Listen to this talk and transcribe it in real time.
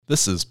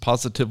This is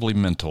Positively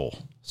Mental,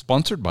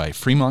 sponsored by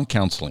Fremont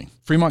Counseling.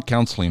 Fremont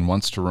Counseling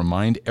wants to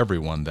remind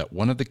everyone that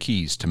one of the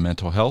keys to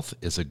mental health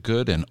is a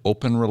good and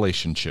open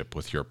relationship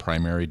with your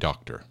primary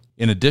doctor.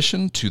 In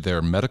addition to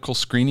their medical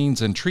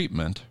screenings and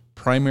treatment,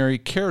 primary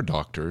care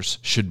doctors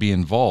should be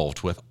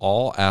involved with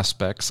all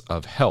aspects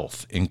of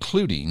health,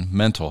 including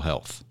mental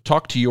health.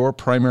 Talk to your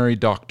primary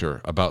doctor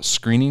about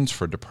screenings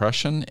for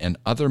depression and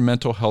other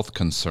mental health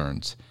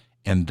concerns,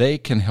 and they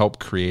can help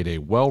create a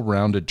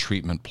well-rounded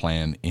treatment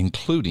plan,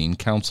 including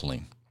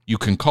counseling. You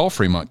can call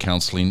Fremont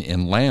Counseling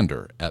in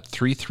Lander at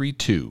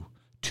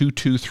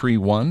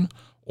 332-2231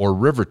 or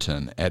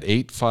Riverton at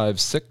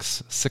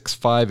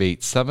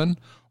 856-6587,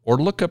 or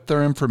look up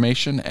their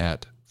information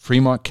at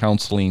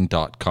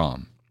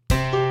fremontcounseling.com.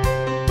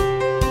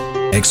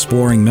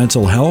 Exploring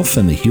mental health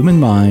and the human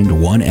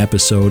mind, one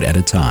episode at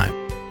a time.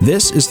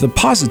 This is the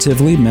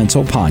Positively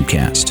Mental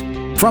Podcast.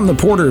 From the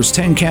Porter's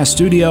 10Cast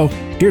studio,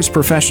 here's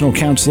professional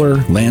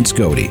counselor Lance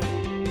Godey.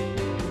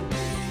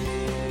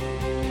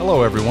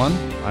 Hello, everyone.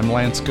 I'm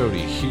Lance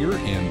Godey here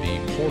in the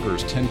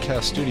Porter's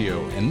 10Cast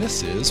studio, and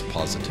this is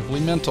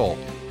Positively Mental.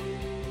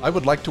 I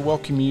would like to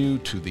welcome you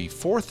to the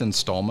fourth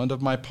installment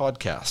of my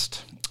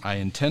podcast. I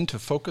intend to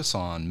focus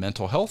on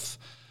mental health,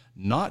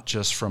 not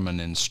just from an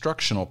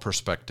instructional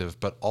perspective,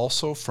 but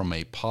also from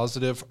a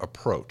positive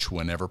approach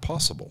whenever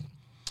possible.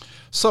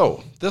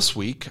 So, this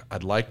week,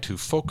 I'd like to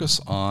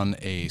focus on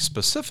a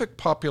specific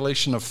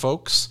population of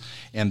folks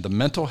and the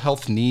mental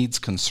health needs,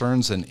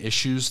 concerns, and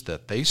issues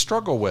that they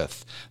struggle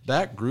with.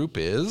 That group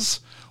is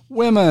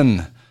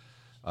women.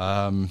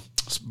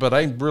 But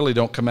I really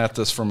don't come at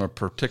this from a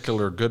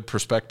particular good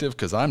perspective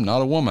because I'm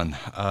not a woman.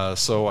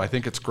 So I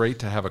think it's great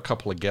to have a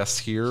couple of guests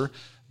here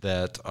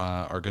that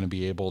are going to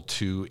be able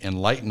to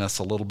enlighten us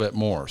a little bit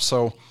more.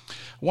 So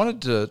I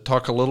wanted to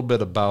talk a little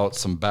bit about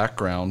some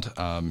background.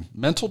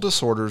 Mental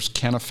disorders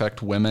can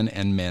affect women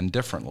and men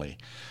differently.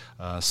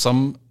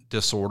 Some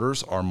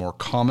disorders are more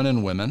common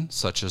in women,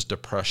 such as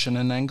depression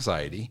and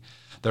anxiety.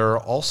 There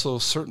are also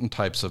certain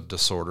types of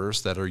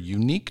disorders that are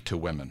unique to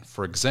women.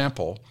 For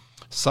example,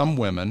 some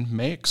women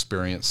may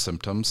experience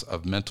symptoms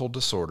of mental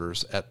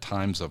disorders at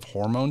times of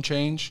hormone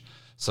change,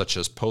 such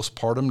as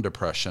postpartum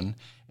depression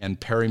and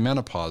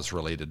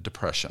perimenopause-related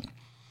depression.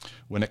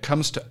 When it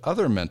comes to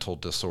other mental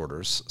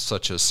disorders,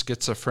 such as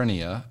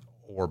schizophrenia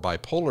or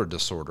bipolar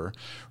disorder,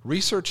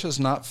 research has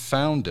not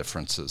found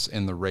differences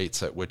in the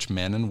rates at which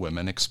men and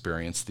women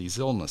experience these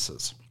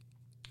illnesses.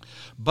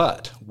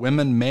 But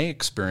women may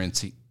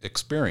experience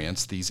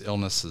these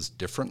illnesses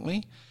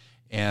differently,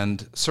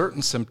 and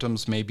certain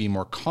symptoms may be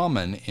more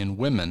common in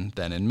women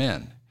than in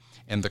men,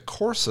 and the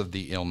course of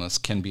the illness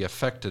can be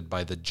affected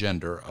by the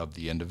gender of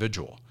the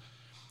individual.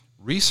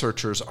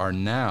 Researchers are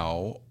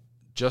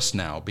just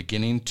now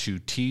beginning to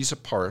tease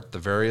apart the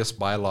various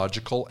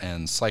biological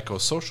and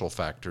psychosocial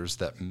factors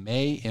that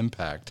may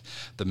impact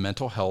the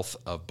mental health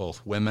of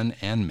both women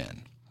and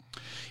men.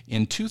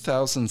 In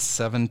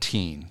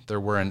 2017, there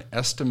were an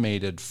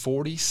estimated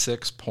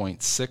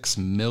 46.6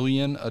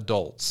 million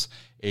adults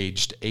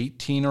aged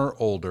 18 or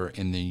older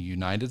in the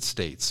United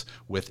States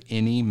with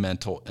any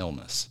mental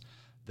illness.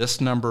 This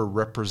number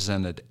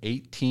represented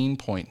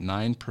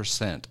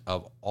 18.9%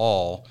 of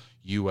all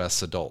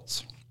U.S.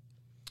 adults.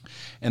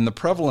 And the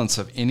prevalence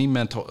of any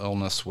mental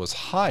illness was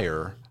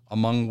higher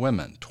among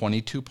women,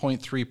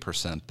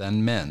 22.3%,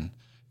 than men,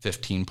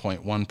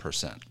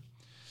 15.1%.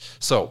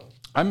 So,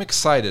 I'm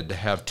excited to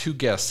have two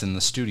guests in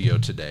the studio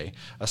today,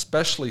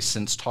 especially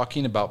since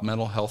talking about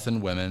mental health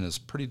in women is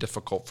pretty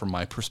difficult from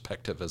my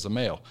perspective as a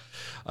male.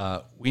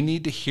 We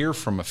need to hear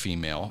from a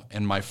female,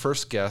 and my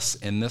first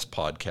guest in this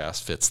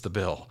podcast fits the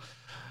bill.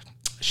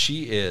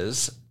 She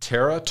is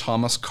Tara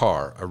Thomas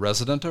Carr, a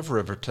resident of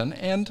Riverton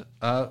and,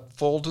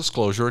 full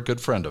disclosure, a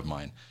good friend of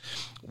mine.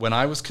 When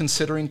I was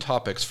considering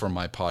topics for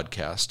my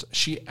podcast,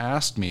 she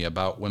asked me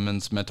about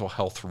women's mental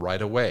health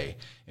right away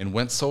and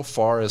went so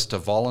far as to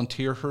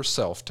volunteer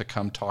herself to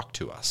come talk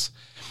to us.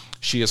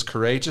 She is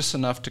courageous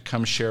enough to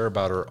come share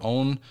about her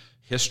own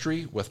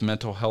history with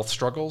mental health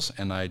struggles,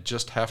 and I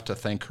just have to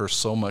thank her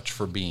so much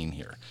for being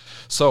here.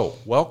 So,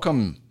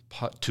 welcome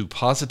to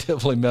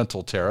Positively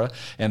Mental, Tara,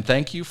 and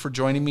thank you for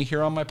joining me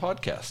here on my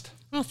podcast.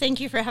 Well,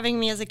 thank you for having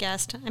me as a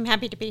guest. I'm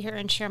happy to be here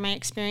and share my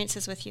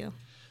experiences with you.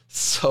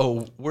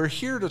 So we're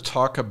here to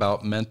talk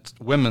about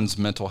women's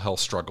mental health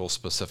struggles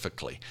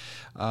specifically.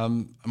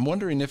 I'm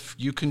wondering if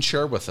you can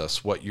share with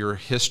us what your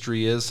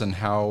history is and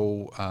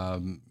how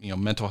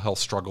mental health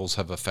struggles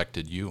have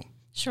affected you.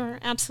 Sure,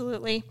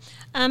 absolutely.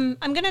 I'm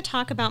going to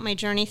talk about my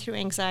journey through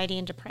anxiety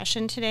and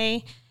depression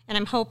today, and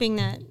I'm hoping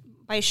that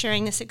by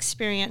sharing this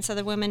experience,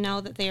 other women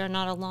know that they are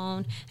not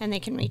alone and they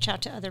can reach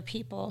out to other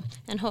people,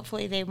 and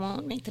hopefully they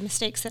won't make the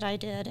mistakes that I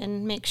did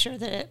and make sure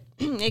that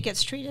it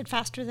gets treated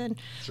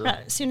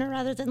sooner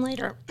rather than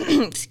later.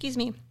 Excuse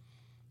me.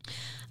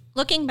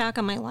 Looking back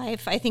on my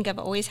life, I think I've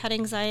always had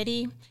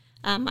anxiety.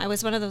 I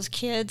was one of those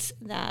kids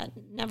that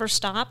never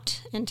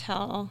stopped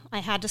until I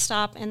had to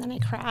stop, and then I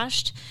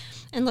crashed.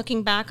 And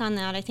looking back on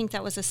that, I think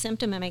that was a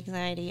symptom of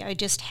anxiety. I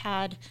just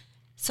had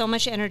so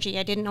much energy.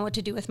 I didn't know what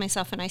to do with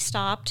myself, and I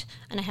stopped,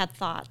 and I had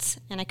thoughts,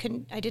 and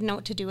I didn't know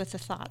what to do with the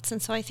thoughts.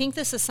 And so I think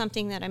this is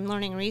something that I'm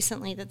learning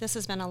recently, that this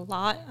has been a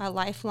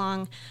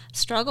lifelong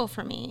struggle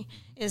for me,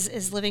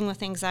 is living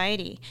with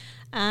anxiety.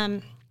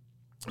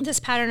 This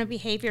pattern of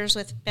behavior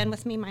has been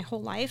with me my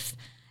whole life,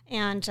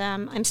 and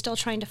I'm still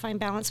trying to find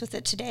balance with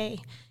it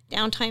today.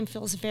 Downtime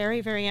feels very,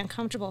 very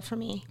uncomfortable for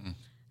me.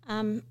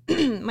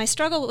 My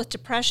struggle with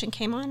depression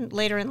came on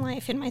later in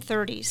life, in my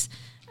 30s.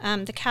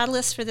 The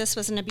catalyst for this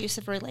was an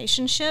abusive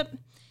relationship.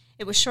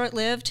 It was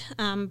short-lived,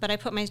 but I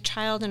put my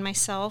child and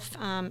myself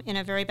in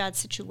a very bad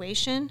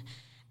situation.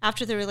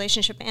 After the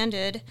relationship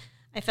ended,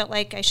 I felt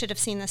like I should have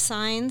seen the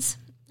signs.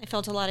 I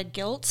felt a lot of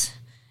guilt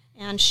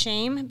and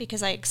shame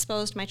because I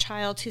exposed my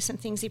child to some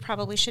things he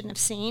probably shouldn't have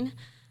seen.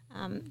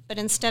 But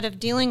instead of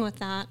dealing with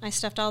that, I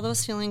stuffed all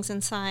those feelings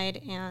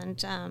inside,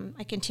 and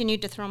I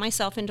continued to throw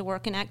myself into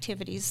work and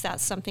activities.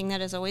 That's something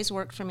that has always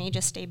worked for me.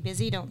 Just stay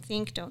busy, don't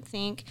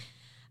think.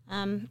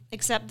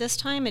 Except this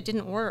time it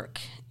didn't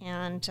work.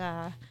 And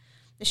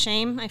the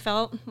shame I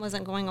felt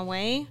wasn't going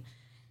away.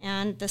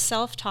 And the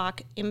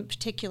self-talk in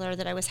particular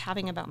that I was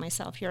having about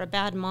myself, you're a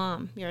bad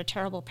mom, you're a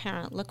terrible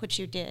parent, look what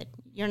you did,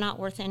 you're not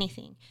worth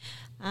anything.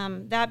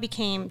 That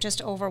became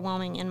just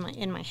overwhelming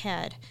in my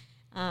head.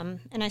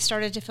 And I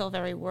started to feel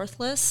very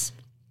worthless.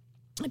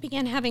 I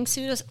began having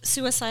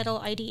suicidal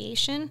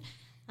ideation,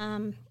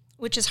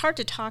 which is hard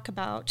to talk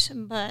about,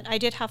 but I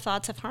did have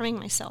thoughts of harming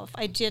myself.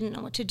 I didn't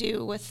know what to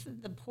do with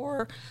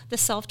the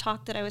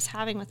self-talk that I was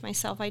having with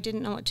myself. I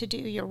didn't know what to do.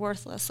 You're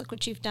worthless. Look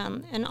what you've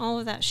done. And all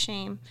of that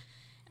shame.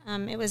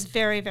 It was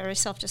very, very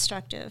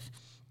self-destructive.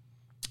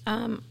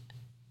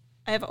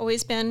 I've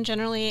always been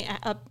generally an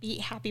upbeat,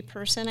 happy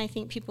person. I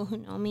think people who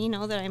know me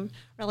know that I'm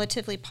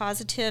relatively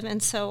positive,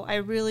 and so I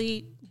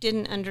really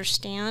didn't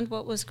understand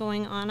what was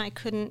going on. I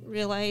couldn't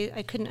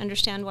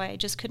understand why I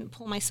just couldn't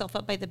pull myself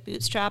up by the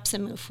bootstraps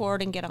and move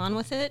forward and get on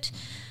with it.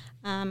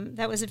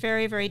 That was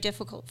very, very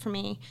difficult for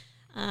me,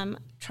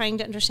 trying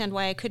to understand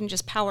why I couldn't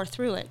just power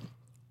through it.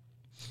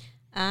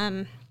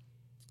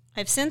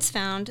 I've since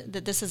found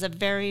that this is a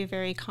very,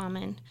 very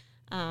common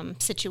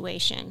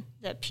situation,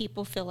 that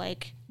people feel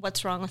like,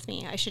 what's wrong with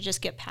me? I should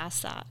just get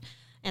past that.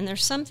 And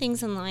there's some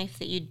things in life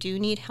that you do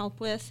need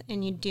help with,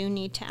 and you do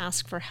need to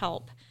ask for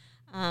help.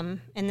 And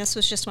this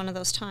was just one of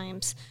those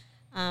times.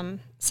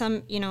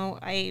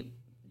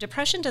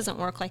 Depression doesn't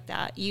work like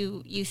that.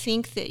 You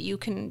think that you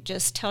can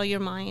just tell your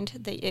mind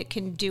that it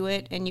can do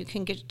it and you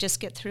can just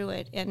get through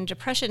it. And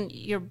depression,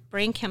 your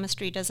brain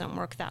chemistry doesn't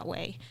work that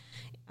way.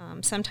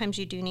 Sometimes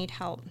you do need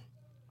help.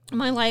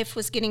 My life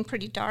was getting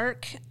pretty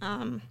dark.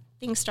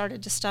 Things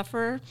started to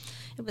suffer.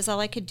 It was all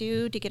I could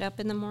do to get up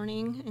in the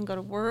morning and go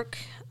to work.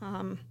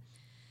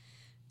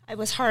 It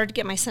was hard to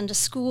get my son to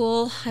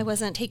school. I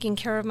wasn't taking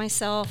care of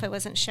myself. I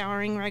wasn't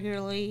showering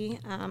regularly.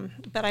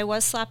 But I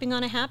was slapping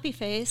on a happy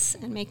face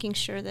and making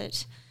sure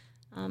that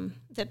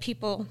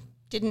people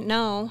didn't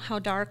know how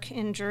dark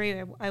and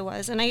dreary I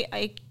was. And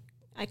I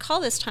call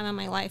this time in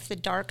my life the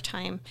dark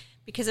time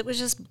because it was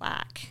just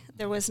black.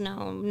 There was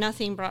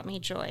nothing brought me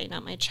joy,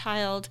 not my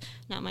child,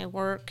 not my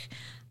work.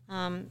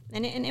 And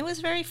it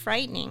was very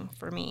frightening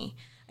for me.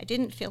 I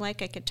didn't feel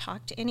like I could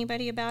talk to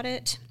anybody about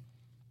it.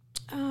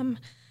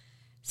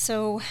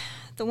 So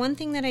the one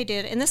thing that I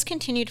did, and this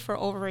continued for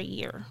over a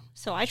year,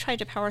 so I tried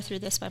to power through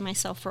this by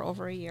myself for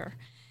over a year.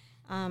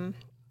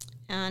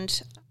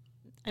 And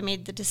I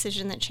made the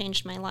decision that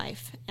changed my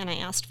life, and I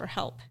asked for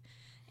help.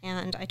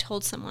 And I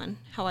told someone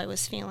how I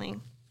was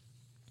feeling,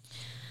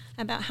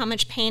 about how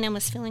much pain I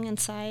was feeling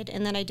inside,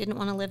 and that I didn't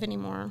want to live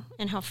anymore,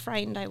 and how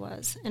frightened I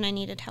was, and I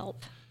needed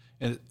help.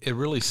 And it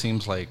really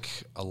seems like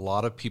a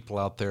lot of people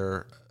out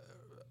there,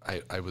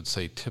 I would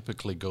say,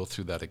 typically go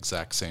through that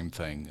exact same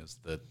thing, is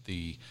that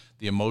the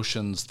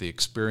emotions, the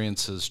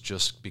experiences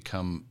just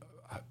become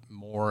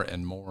more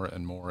and more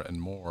and more and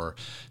more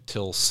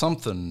till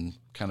something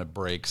kind of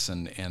breaks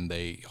and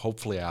they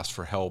hopefully ask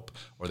for help,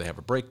 or they have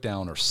a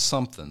breakdown or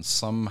something.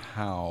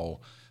 Somehow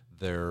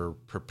they're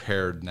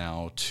prepared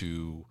now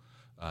to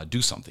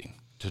do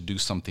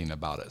something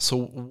about it. So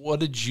what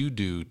did you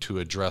do to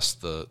address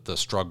the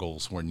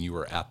struggles when you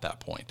were at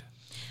that point?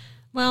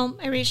 Well,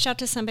 I reached out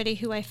to somebody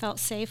who I felt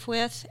safe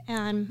with,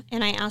 and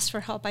I asked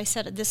for help. I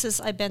said,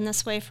 I've been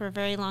this way for a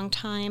very long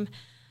time.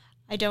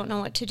 I don't know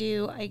what to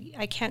do.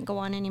 I can't go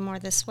on anymore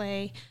this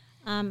way.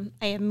 I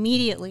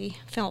immediately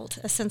felt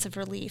a sense of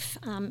relief,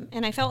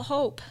 and I felt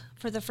hope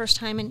for the first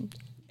time in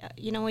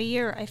a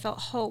year. I felt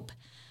hope.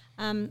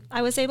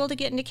 I was able to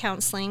get into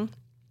counseling,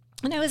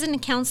 and I was in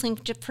counseling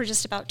for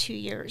just about 2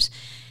 years.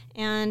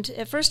 And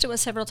at first it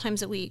was several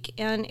times a week,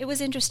 and it was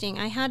interesting.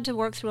 I had to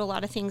work through a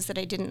lot of things that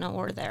I didn't know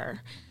were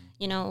there.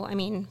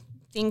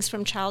 Things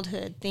from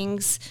childhood,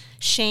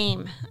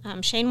 shame.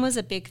 Shame was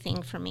a big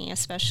thing for me,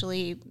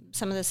 especially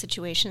some of the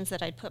situations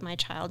that I'd put my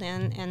child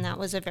in, and that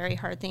was a very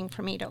hard thing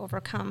for me to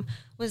overcome,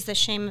 was the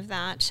shame of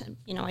that.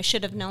 I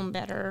should have known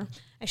better.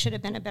 I should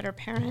have been a better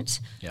parent.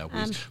 Yeah,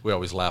 we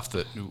always laugh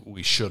that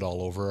we should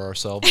all over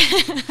ourselves.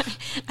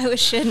 I was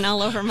shitting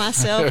all over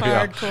myself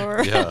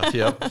hardcore. Yeah,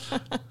 yep.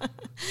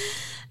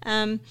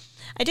 I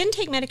didn't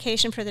take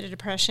medication for the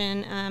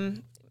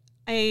depression.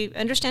 I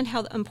understand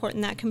how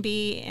important that can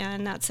be,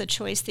 and that's a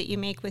choice that you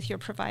make with your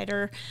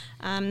provider.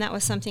 That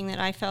was something that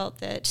I felt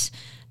that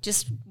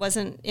just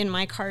wasn't in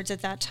my cards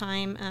at that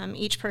time.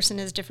 Each person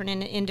is different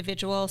and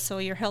individual, so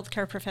your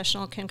healthcare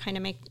professional can kind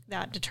of make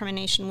that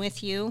determination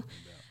with you.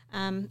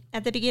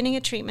 At the beginning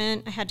of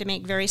treatment, I had to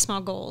make very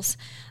small goals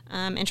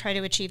and try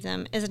to achieve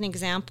them. As an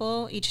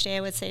example, each day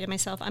I would say to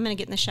myself, I'm going to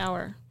get in the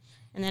shower.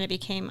 And then it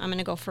became, I'm going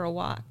to go for a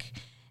walk.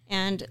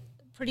 And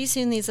pretty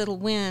soon these little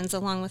wins,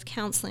 along with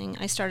counseling,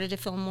 I started to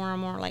feel more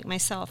and more like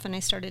myself, and I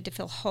started to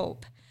feel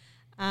hope.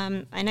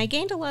 And I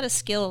gained a lot of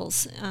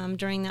skills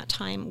during that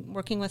time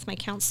working with my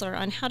counselor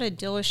on how to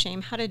deal with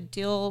shame, how to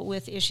deal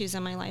with issues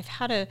in my life,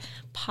 how to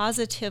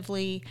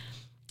positively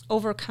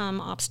overcome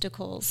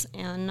obstacles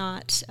and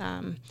not,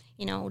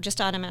 just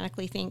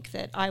automatically think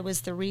that I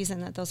was the reason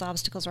that those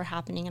obstacles were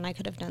happening and I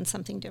could have done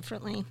something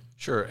differently.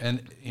 Sure.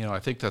 And, I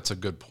think that's a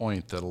good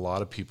point that a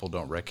lot of people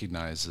don't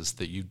recognize is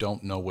that you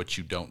don't know what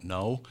you don't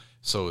know.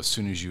 So as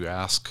soon as you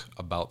ask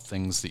about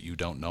things that you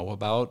don't know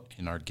about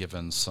and are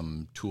given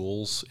some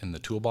tools in the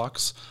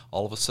toolbox,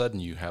 all of a sudden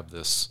you have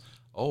this,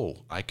 oh,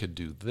 I could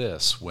do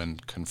this when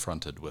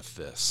confronted with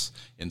this,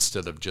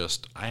 instead of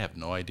just, I have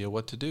no idea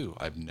what to do.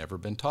 I've never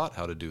been taught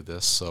how to do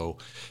this. So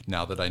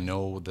now that I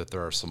know that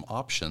there are some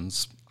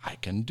options, I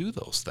can do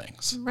those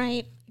things.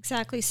 Right,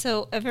 exactly.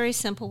 So a very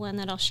simple one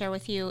that I'll share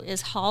with you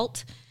is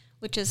HALT,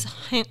 which is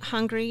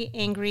hungry,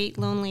 angry,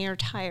 lonely, or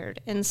tired.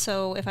 And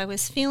so if I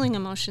was feeling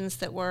emotions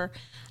that were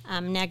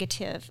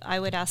negative, I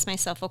would ask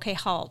myself, okay,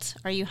 HALT.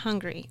 Are you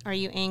hungry? Are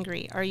you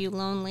angry? Are you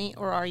lonely?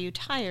 Or are you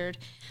tired?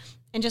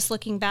 And just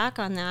looking back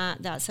on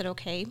that said,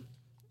 okay,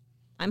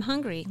 I'm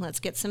hungry. Let's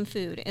get some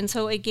food. And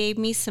so it gave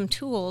me some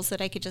tools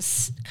that I could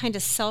just kind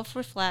of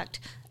self-reflect,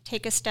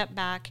 take a step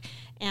back,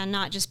 and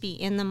not just be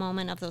in the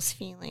moment of those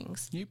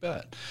feelings. You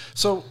bet.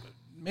 So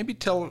maybe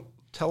tell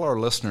our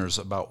listeners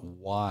about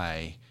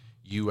why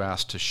you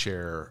asked to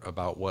share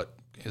about what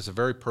is a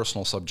very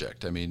personal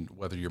subject. I mean,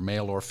 whether you're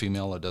male or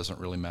female, it doesn't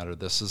really matter.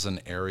 This is an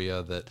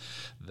area that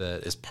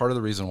is part of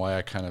the reason why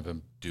I kind of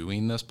am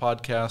doing this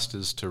podcast,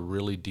 is to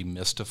really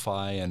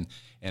demystify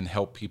and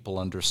help people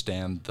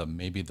understand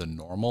maybe the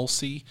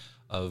normalcy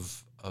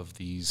of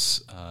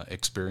these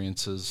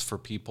experiences for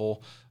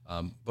people.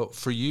 But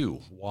for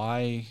you,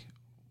 why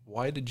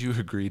did you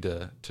agree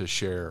to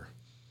share?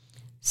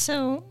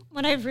 So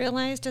what I've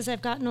realized as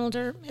I've gotten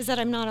older is that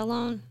I'm not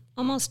alone.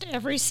 Almost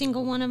every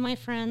single one of my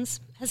friends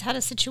has had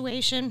a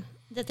situation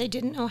that they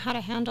didn't know how to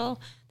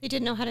handle, they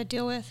didn't know how to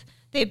deal with.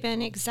 They've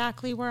been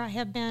exactly where I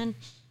have been.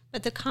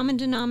 But the common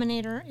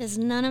denominator is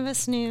none of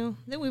us knew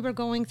that we were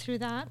going through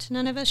that.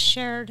 None of us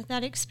shared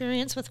that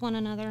experience with one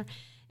another.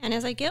 And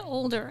as I get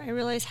older, I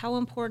realize how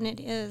important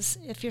it is,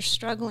 if you're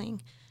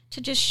struggling,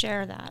 to just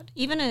share that.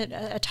 Even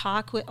a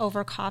talk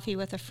over coffee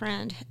with a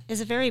friend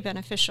is very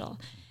beneficial.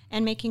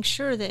 And making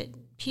sure that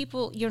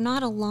you're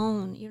not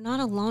alone. You're not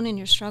alone in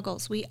your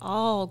struggles. We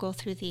all go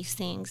through these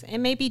things. It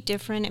may be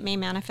different. It may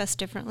manifest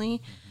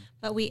differently.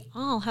 But we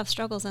all have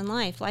struggles in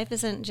life. Life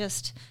isn't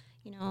just,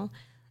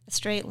 a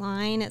straight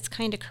line. It's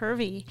kind of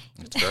curvy.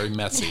 It's very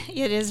messy.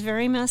 It is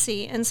very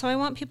messy. And so I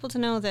want people to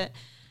know that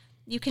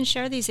you can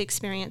share these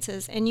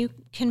experiences and you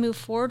can move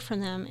forward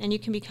from them and you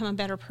can become a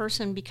better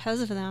person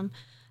because of them.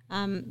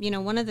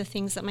 One of the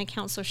things that my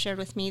counselor shared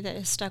with me that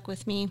has stuck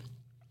with me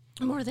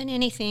more than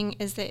anything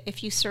is that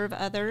if you serve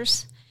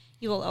others,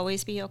 you will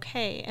always be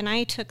okay. And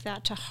I took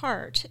that to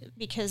heart,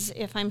 because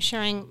if I'm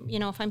sharing,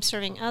 if I'm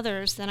serving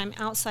others, then I'm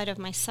outside of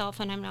myself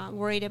and I'm not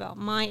worried about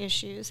my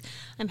issues.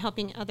 I'm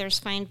helping others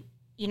find,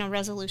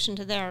 resolution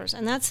to theirs.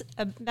 And that's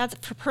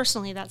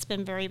personally, that's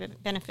been very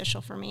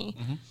beneficial for me.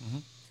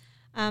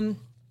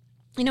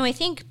 I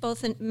think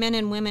both men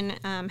and women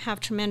have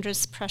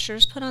tremendous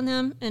pressures put on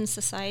them in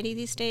society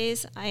these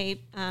days.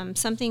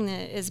 Something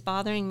that is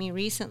bothering me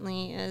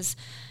recently is,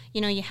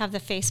 you have the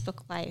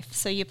Facebook life.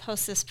 So you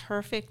post this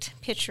perfect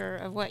picture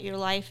of what your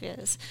life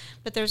is.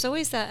 But there's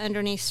always that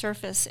underneath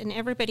surface, and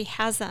everybody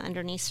has that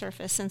underneath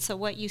surface. And so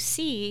what you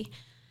see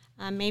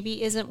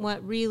maybe isn't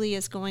what really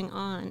is going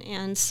on.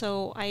 And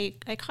so I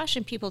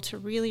caution people to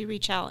really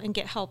reach out and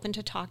get help and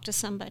to talk to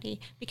somebody,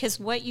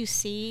 because what you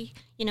see,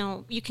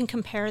 you can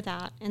compare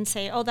that and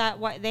say,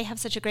 why they have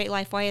such a great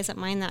life. Why isn't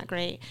mine that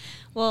great?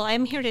 Well,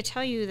 I'm here to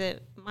tell you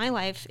that my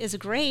life is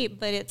great,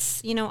 but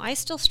it's, I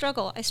still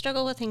struggle. I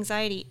struggle with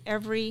anxiety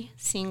every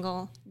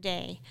single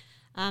day.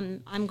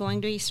 I'm going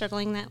to be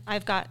struggling that.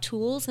 I've got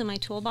tools in my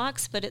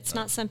toolbox, but it's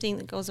not something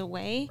that goes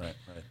away.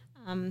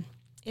 Right.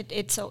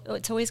 It's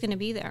always going to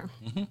be there.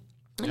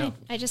 Mm-hmm. Yeah.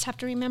 I just have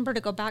to remember to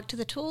go back to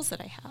the tools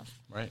that I have.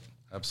 Right.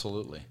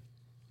 Absolutely.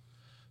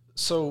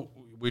 So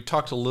we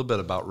talked a little bit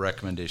about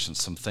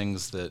recommendations, some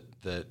things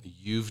that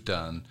you've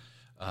done,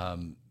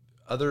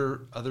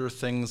 other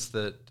things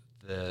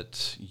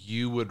that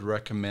you would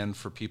recommend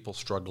for people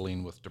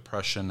struggling with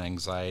depression,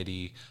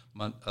 anxiety,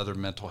 other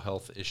mental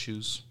health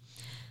issues?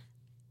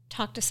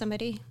 Talk to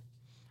somebody.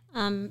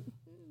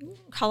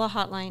 Call a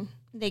hotline.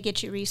 They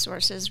get you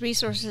resources.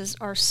 Resources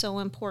are so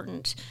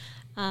important.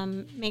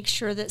 Make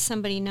sure that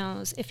somebody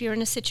knows. If you're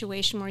in a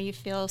situation where you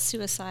feel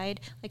suicide,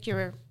 like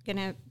you're going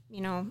to,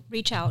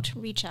 reach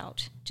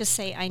out. Just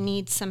say, I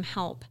need some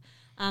help.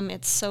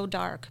 It's so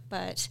dark,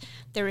 but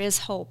there is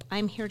hope.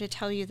 I'm here to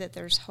tell you that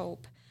there's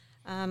hope.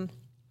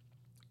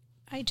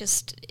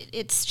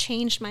 It's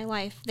changed my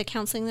life. The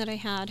counseling that I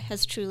had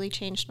has truly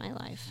changed my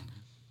life.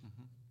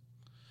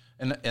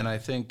 And I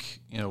think,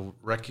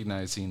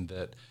 recognizing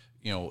that,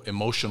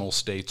 emotional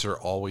states are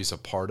always a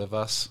part of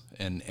us,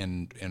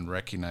 and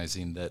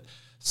recognizing that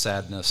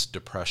sadness,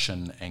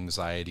 depression,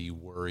 anxiety,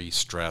 worry,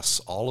 stress,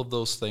 all of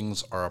those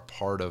things are a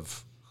part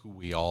of who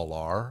we all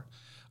are.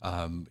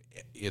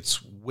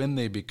 It's when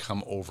they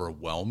become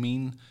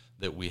overwhelming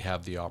that we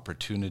have the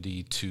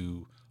opportunity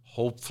to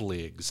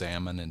hopefully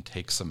examine and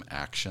take some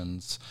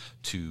actions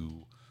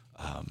to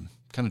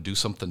kind of do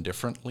something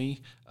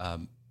differently.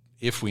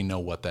 If we know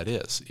what that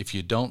is. If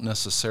you don't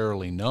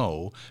necessarily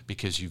know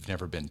because you've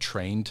never been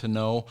trained to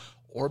know,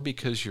 or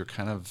because you're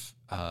kind of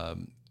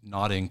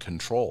not in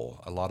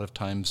control. A lot of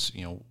times,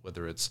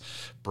 whether it's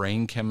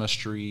brain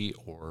chemistry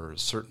or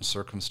certain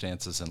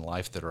circumstances in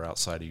life that are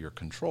outside of your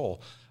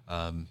control,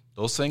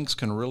 those things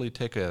can really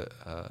take a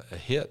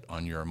hit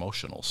on your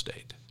emotional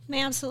state. They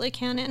absolutely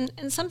can.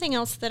 And something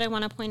else that I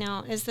want to point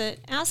out is that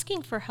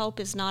asking for help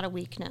is not a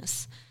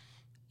weakness.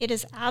 It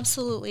is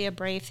absolutely a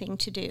brave thing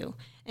to do.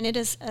 And it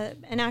is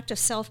an act of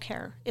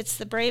self-care. It's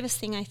the bravest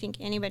thing I think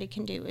anybody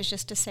can do, is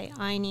just to say,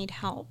 I need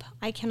help.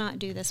 I cannot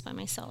do this by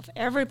myself.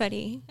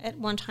 Everybody at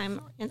one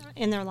time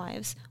in their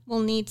lives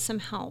will need some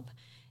help.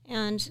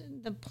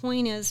 And the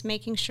point is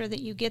making sure that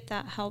you get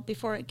that help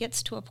before it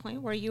gets to a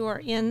point where you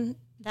are in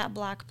that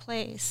black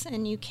place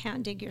and you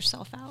can't dig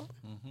yourself out.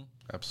 Mm-hmm.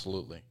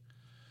 Absolutely.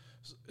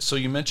 So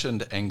you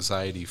mentioned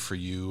anxiety for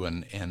you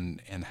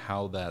and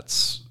how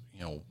that's,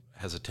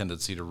 has a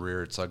tendency to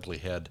rear its ugly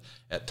head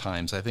at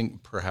times. I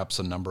think perhaps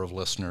a number of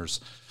listeners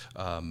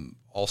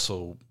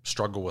also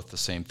struggle with the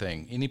same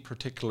thing. Any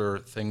particular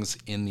things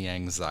in the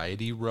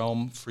anxiety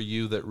realm for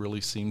you that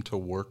really seem to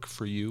work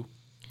for you?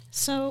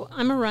 So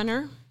I'm a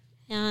runner,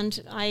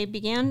 and I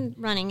began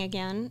running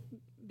again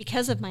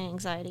because of my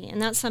anxiety, and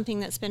that's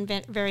something that's been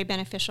very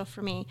beneficial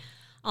for me.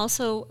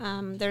 Also,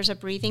 there's a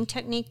breathing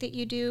technique that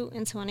you do,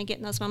 and so when I get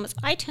in those moments,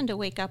 I tend to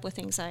wake up with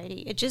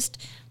anxiety.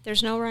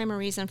 There's no rhyme or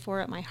reason for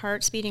it. My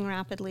heart's beating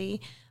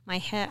rapidly, my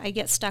head, I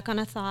get stuck on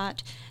a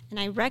thought, and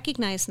I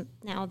recognize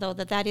now, though,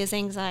 that is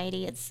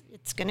anxiety.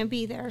 It's going to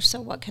be there, so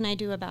what can I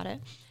do about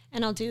it?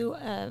 And I'll do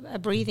a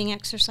breathing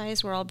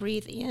exercise where I'll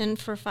breathe in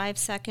for 5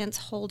 seconds,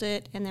 hold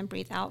it, and then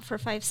breathe out for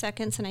 5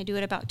 seconds, and I do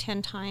it about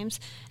 10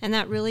 times, and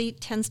that really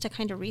tends to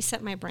kind of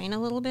reset my brain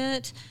a little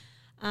bit.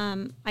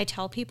 I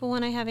tell people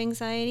when I have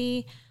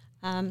anxiety.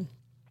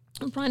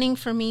 Running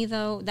for me,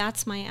 though,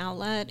 that's my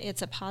outlet.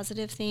 It's a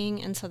positive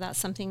thing, and so that's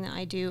something that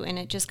I do, and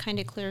it just kind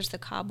of clears the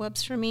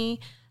cobwebs for me.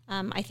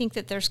 I think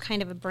that there's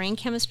kind of a brain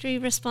chemistry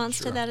response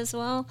to that as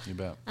well. You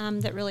bet.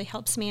 That really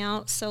helps me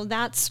out. So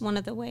that's one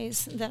of the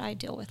ways that I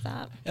deal with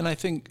that. And I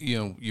think,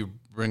 you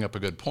bring up a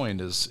good point,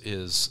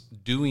 is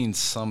doing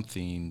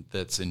something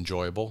that's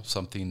enjoyable,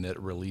 something that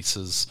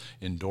releases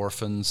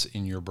endorphins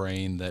in your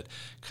brain that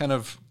kind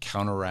of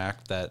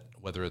counteract that,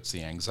 whether it's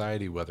the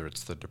anxiety, whether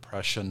it's the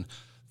depression.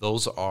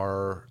 Those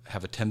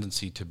have a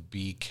tendency to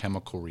be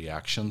chemical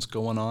reactions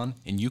going on,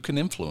 and you can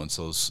influence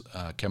those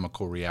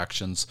chemical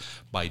reactions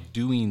by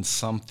doing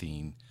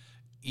something,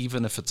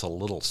 even if it's a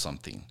little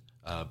something.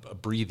 A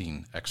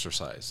breathing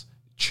exercise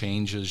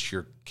changes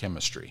your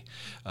chemistry.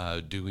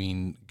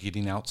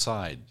 Getting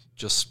outside,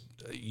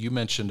 you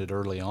mentioned it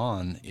early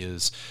on,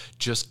 is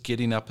just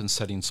getting up and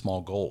setting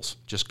small goals,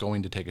 just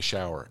going to take a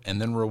shower, and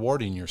then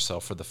rewarding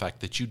yourself for the fact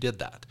that you did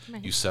that.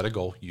 Right. You set a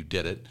goal, you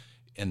did it,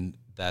 and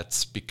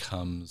that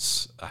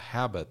becomes a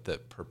habit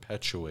that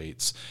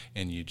perpetuates,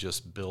 and you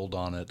just build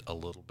on it a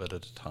little bit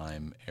at a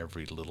time,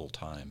 every little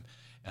time.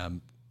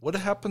 What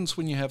happens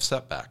when you have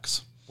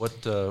setbacks?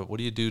 What do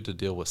you do to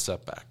deal with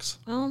setbacks?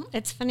 Well,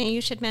 it's funny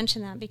you should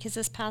mention that, because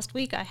this past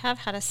week I have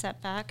had a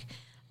setback.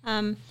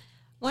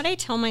 What I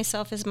tell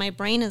myself is my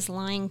brain is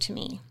lying to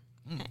me,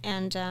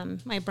 and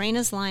my brain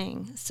is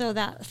lying. So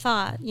that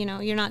thought,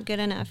 you're not good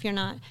enough, you're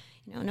not...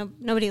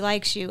 nobody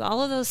likes you,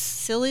 all of those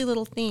silly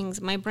little things,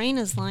 my brain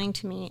is lying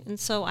to me. And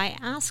so I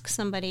ask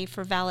somebody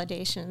for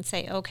validation and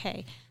say,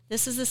 okay,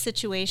 this is the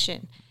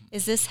situation.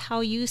 Is this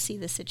how you see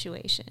the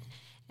situation?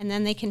 And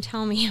then they can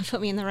tell me and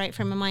put me in the right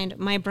frame of mind,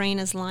 my brain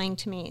is lying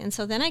to me. And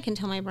so then I can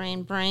tell my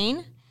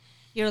brain,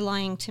 you're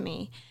lying to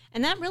me.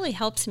 And that really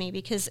helps me,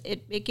 because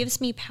it gives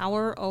me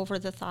power over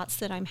the thoughts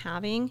that I'm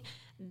having.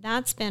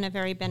 That's been a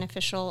very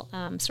beneficial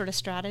sort of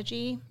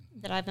strategy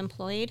that I've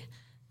employed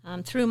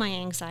through my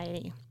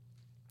anxiety.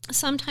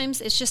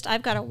 Sometimes it's just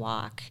I've got to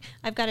walk.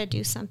 I've got to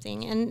do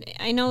something. And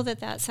I know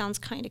that sounds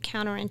kind of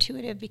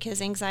counterintuitive,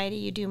 because anxiety,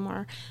 you do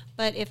more.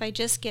 But if I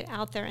just get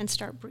out there and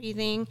start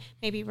breathing,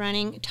 maybe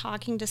running,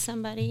 talking to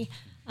somebody,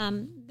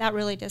 that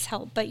really does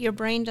help. But your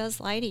brain does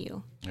lie to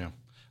you. Yeah.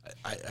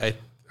 I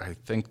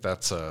think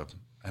that's a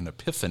an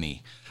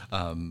epiphany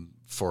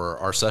for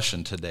our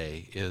session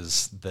today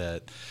is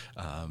that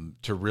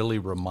to really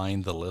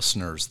remind the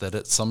listeners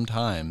that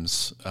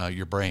sometimes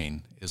your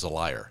brain is a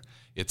liar.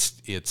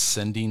 It's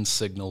sending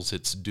signals,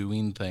 it's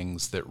doing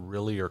things that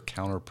really are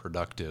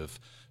counterproductive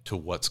to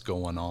what's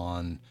going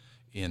on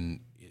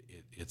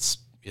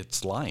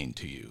it's lying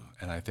to you.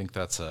 And I think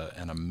that's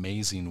an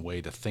amazing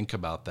way to think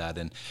about that.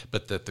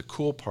 But that the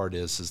cool part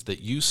is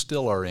that you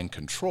still are in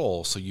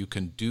control, so you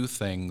can do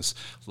things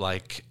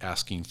like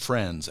asking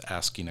friends,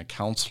 asking a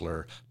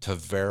counselor to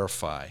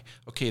verify,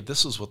 okay,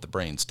 this is what the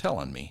brain's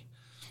telling me.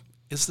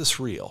 Is this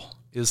real?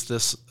 Is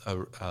this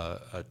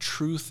a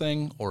true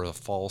thing or a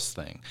false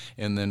thing?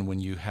 And then when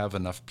you have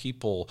enough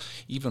people,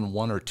 even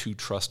one or two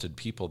trusted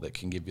people that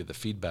can give you the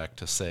feedback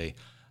to say,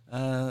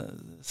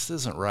 this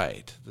isn't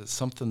right.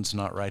 Something's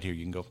not right here.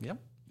 You can go, yep,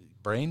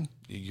 brain,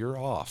 you're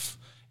off.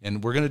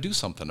 And we're going to do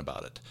something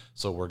about it.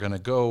 So we're going to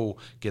go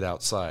get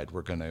outside.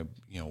 We're going to,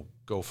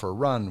 go for a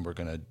run. We're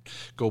going to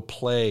go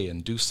play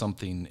and do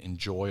something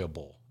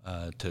enjoyable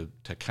to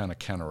kind of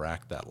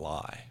counteract that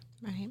lie.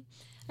 Right.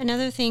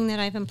 Another thing that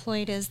I've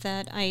employed is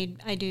that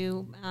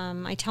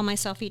I tell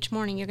myself each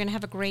morning, you're going to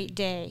have a great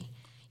day.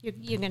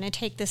 You're going to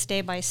take this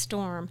day by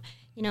storm.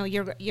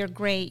 You're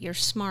great, you're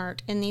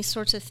smart, and these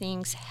sorts of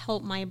things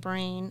help my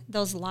brain,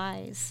 those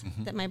lies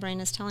that my brain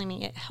is telling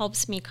me, it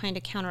helps me kind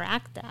of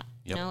counteract that.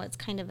 Yep. It's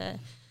kind of a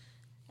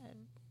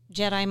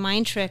Jedi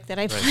mind trick that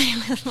I play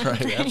with my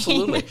brain.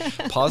 Absolutely.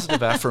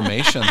 Positive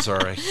affirmations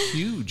are a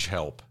huge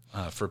help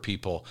for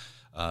people.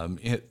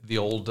 The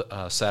old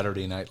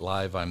Saturday Night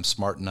Live, I'm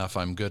smart enough,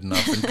 I'm good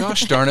enough, and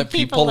gosh darn it,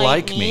 people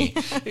like me.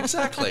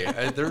 Exactly.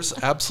 There's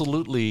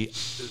absolutely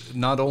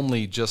not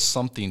only just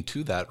something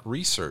to that,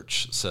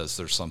 research says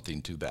there's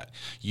something to that.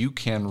 You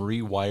can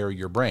rewire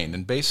your brain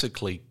and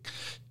basically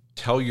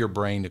tell your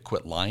brain to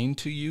quit lying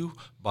to you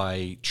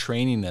by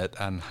training it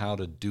on how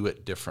to do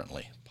it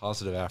differently.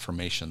 Positive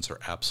affirmations are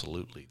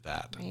absolutely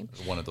that, right.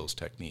 One of those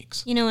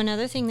techniques.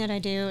 Another thing that I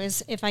do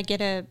is if I get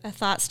a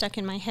thought stuck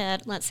in my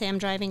head, let's say I'm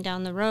driving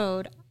down the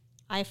road,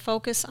 I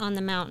focus on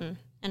the mountain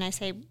and I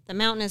say, the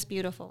mountain is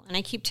beautiful. And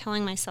I keep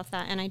telling myself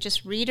that, and I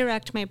just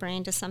redirect my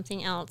brain to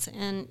something else,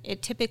 and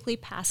it typically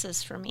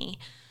passes for me.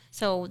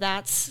 So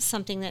that's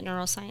something that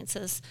neuroscience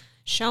is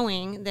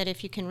showing, that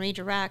if you can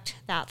redirect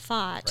that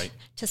thought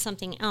to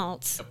something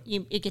else,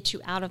 it gets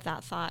you out of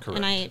that thought.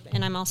 Correct.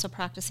 And I'm also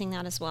practicing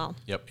that as well.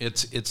 Yep,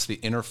 it's the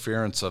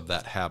interference of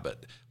that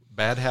habit.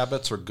 Bad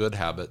habits or good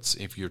habits.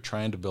 If you're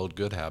trying to build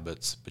good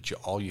habits, but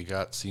all you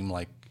got seem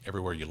like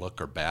everywhere you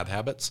look are bad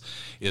habits,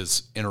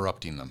 is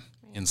interrupting them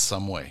in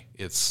some way.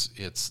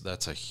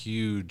 That's a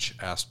huge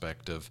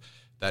aspect of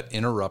that.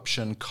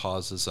 Interruption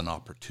causes an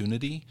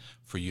opportunity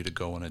for you to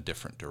go in a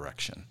different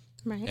direction.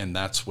 Right. And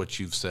that's what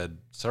you've said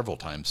several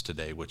times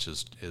today, which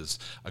is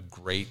a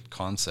great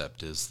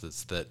concept, is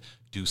that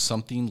do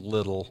something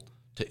little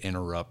to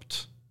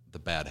interrupt the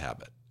bad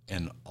habit.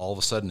 And all of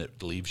a sudden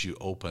it leaves you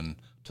open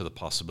to the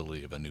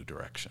possibility of a new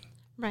direction.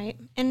 Right.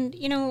 And,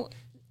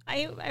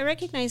 I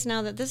recognize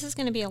now that this is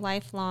going to be a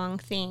lifelong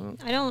thing.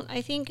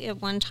 I think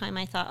at one time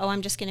I thought,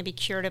 I'm just going to be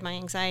cured of my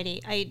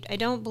anxiety. I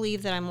don't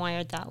believe that I'm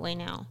wired that way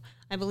now.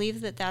 I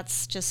believe that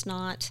that's just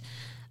not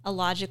a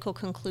logical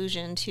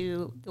conclusion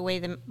to the way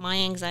that my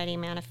anxiety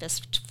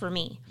manifests for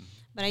me.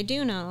 But I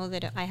do know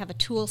that I have a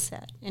tool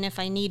set, and if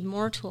I need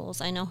more tools,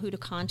 I know who to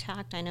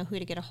contact, I know who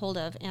to get a hold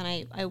of,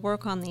 and I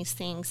work on these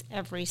things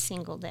every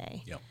single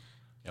day. Yep.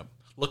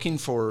 Looking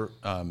for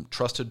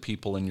trusted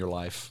people in your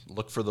life.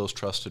 Look for those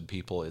trusted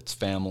people. It's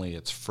family,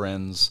 it's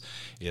friends,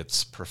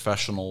 it's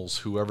professionals,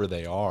 whoever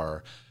they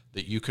are,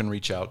 that you can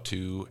reach out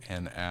to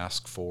and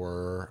ask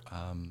for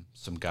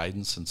some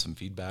guidance and some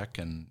feedback,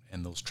 and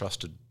those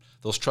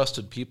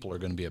trusted people are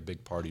going to be a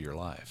big part of your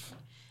life.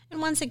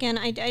 And once again,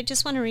 I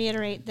just want to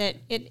reiterate that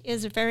it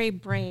is very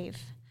brave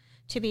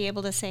to be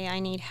able to say, I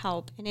need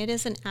help. And it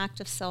is an act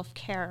of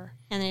self-care.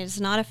 And it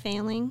is not a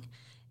failing.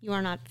 You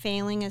are not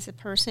failing as a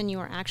person. You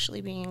are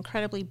actually being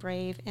incredibly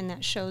brave. And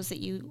that shows that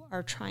you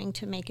are trying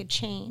to make a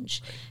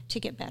change to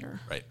get better.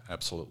 Right,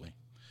 absolutely.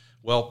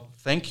 Well,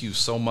 thank you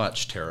so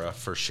much, Tara,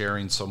 for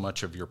sharing so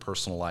much of your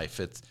personal life.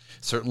 It's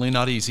certainly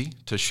not easy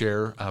to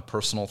share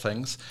personal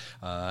things,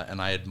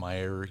 and I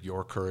admire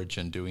your courage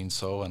in doing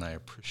so, and I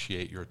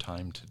appreciate your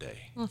time today.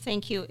 Well,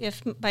 thank you.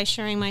 If by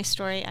sharing my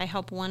story I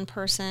help one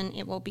person,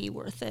 it will be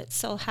worth it.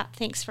 So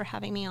thanks for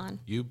having me on.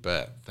 You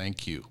bet.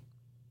 Thank you.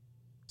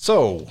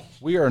 So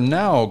we are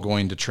now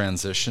going to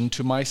transition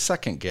to my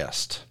second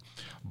guest.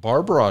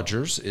 Barb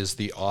Rogers is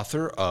the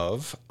author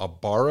of A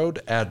Borrowed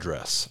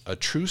Address, a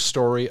true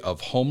story of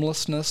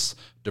homelessness,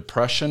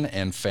 depression,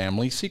 and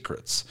family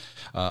secrets,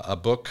 a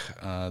book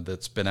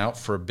that's been out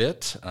for a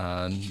bit,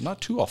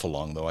 not too awful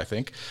long, though, I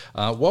think.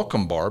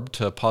 Welcome, Barb,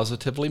 to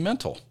Positively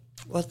Mental.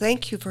 Well,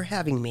 thank you for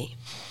having me.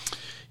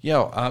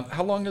 Yeah,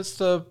 how long has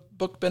the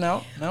book been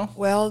out now?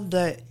 Well,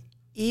 the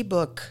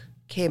ebook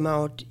came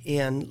out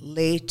in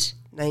late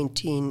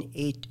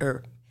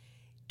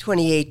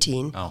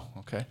 2018. Oh,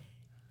 okay.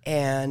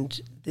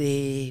 And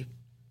the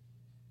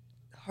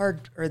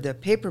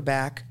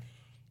paperback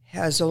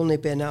has only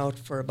been out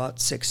for about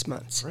 6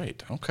 months.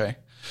 Great. Okay.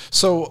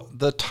 So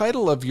the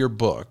title of your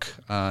book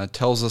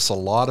tells us a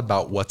lot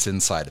about what's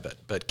inside of it,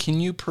 but can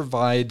you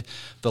provide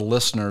the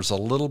listeners a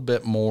little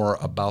bit more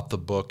about the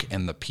book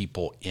and the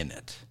people in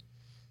it?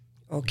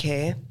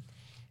 Okay.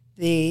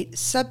 The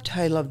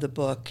subtitle of the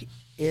book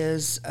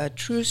is A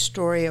True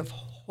Story of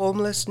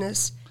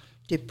Homelessness,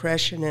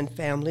 Depression, and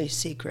Family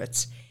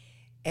Secrets.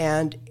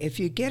 And if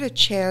you get a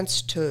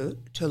chance to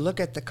look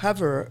at the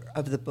cover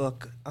of the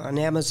book on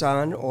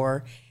Amazon,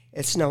 or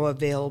it's now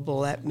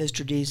available at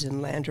Mr. D's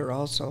in Lander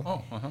also.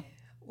 Oh, uh-huh.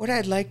 What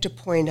I'd like to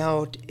point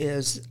out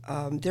is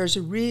there's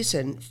a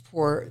reason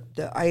for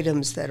the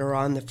items that are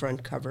on the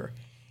front cover.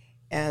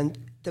 And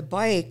the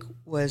bike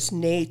was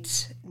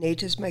Nate's.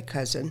 Nate is my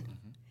cousin.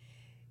 Mm-hmm.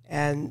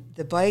 And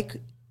the bike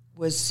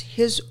was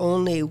his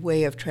only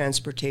way of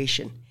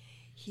transportation.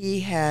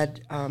 He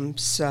had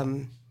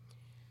some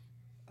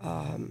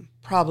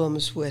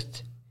problems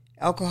with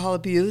alcohol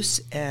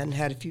abuse and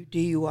had a few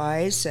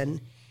DUIs,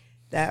 and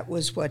that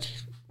was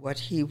what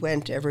he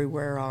went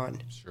everywhere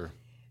on. Sure.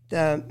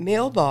 The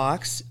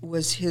mailbox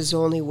was his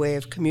only way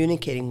of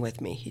communicating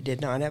with me. He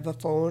did not have a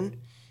phone,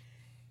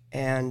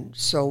 and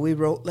so we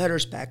wrote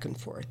letters back and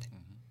forth. Mm-hmm.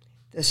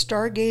 The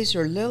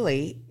stargazer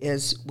lily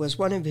was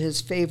one of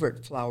his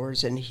favorite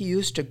flowers, and he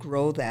used to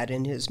grow that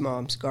in his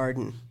mom's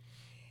garden.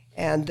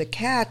 And the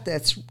cat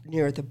that's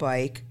near the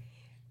bike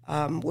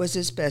was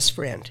his best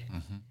friend.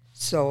 Mm-hmm.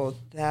 So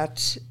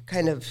that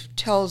kind of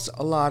tells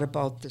a lot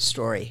about the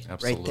story.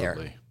 Absolutely.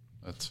 Right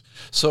there.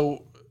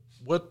 So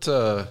what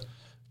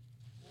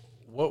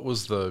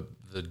was the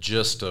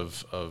gist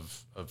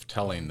of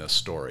telling this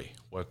story?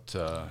 What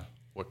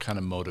kind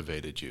of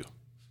motivated you?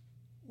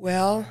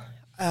 Well,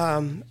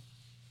 I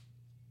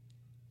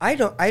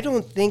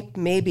don't think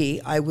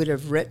maybe I would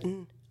have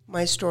written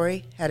my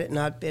story had it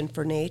not been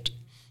for Nate.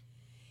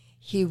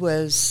 He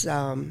was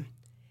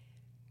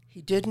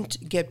he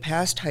didn't get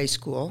past high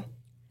school.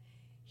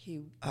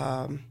 He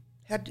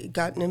had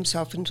gotten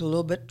himself into a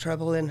little bit of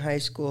trouble in high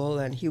school,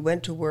 and he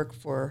went to work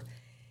for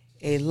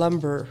a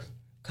lumber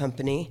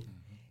company,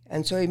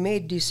 and so he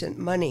made decent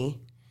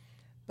money.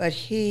 But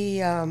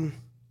he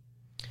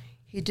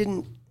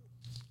didn't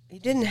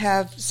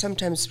have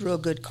sometimes real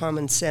good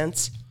common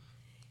sense,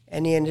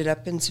 and he ended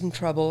up in some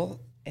trouble.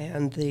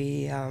 And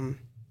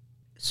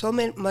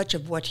much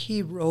of what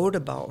he wrote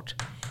about,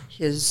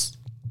 his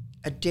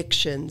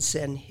addictions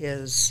and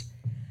his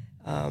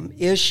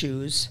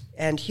issues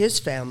and his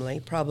family,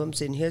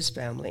 problems in his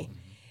family,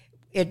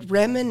 it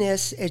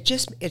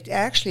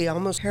actually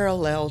almost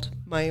paralleled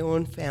my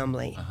own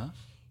family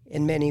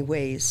in many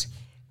ways.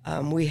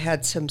 We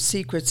had some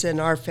secrets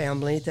in our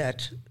family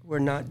that were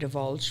not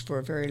divulged for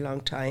a very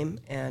long time,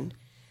 and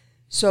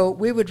so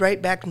we would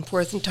write back and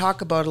forth and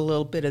talk about a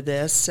little bit of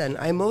this, and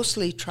I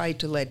mostly tried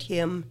to let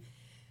him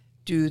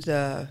do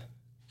the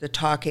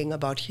talking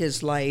about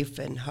his life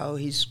and how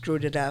he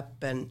screwed it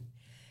up, and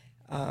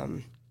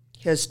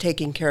his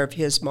taking care of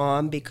his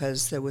mom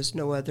because there was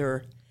no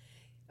other,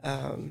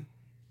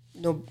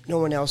 no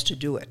one else to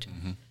do it.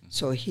 Mm-hmm.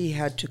 So he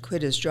had to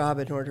quit his job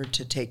in order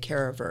to take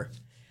care of her.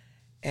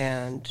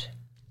 And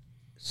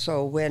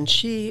so when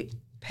she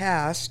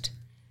passed,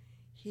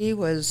 he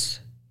was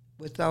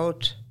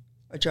without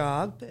a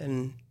job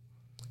and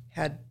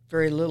had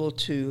very little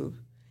to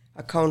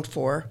account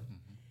for.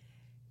 Mm-hmm.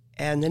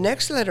 And the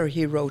next letter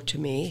he wrote to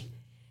me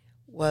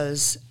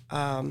was,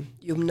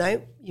 you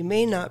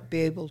may not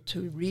be able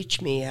to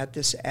reach me at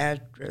this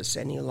address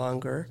any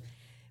longer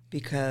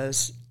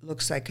because it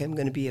looks like I'm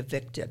going to be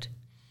evicted.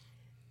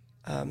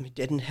 He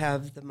didn't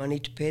have the money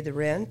to pay the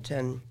rent,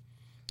 and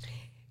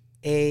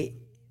the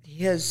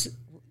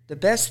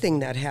best thing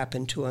that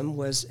happened to him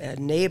was a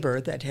neighbor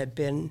that had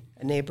been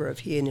a neighbor of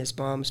he and his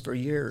mom's for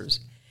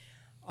years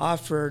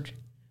offered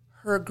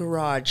her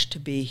garage to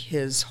be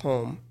his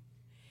home.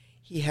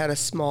 He had a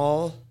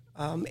small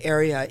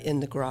area in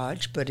the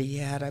garage, but he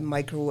had a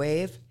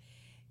microwave,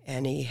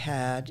 and he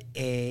had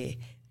an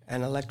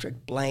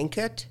electric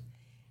blanket,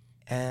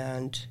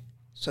 and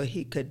so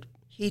he could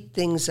heat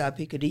things up.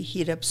 He could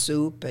heat up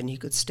soup, and he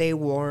could stay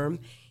warm.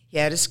 He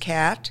had his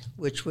cat,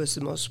 which was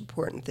the most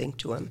important thing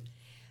to him.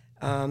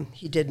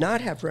 He did not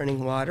have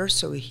running water,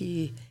 so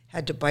he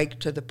had to bike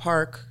to the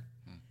park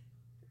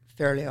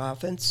fairly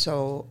often.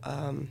 So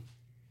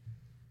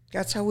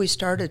that's how we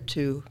started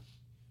to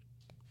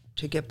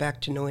get back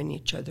to knowing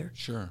each other.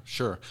 Sure.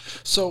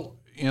 So,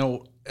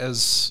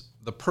 as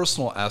the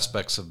personal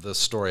aspects of this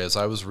story, as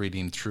I was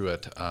reading through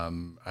it,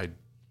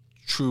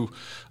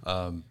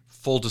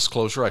 full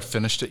disclosure, I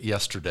finished it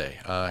yesterday.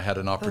 I had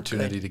an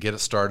opportunity to get it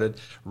started,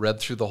 read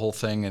through the whole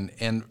thing,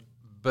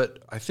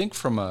 but I think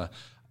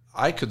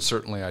I could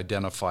certainly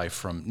identify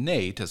from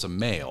Nate as a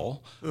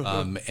male,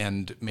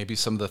 and maybe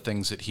some of the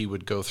things that he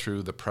would go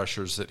through, the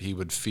pressures that he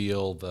would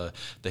feel, the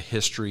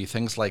history,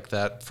 things like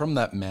that, from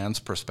that man's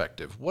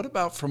perspective. What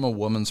about from a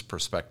woman's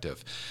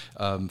perspective?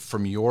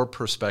 From your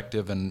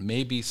perspective, and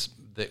maybe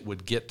that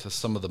would get to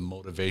some of the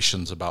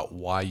motivations about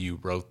why you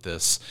wrote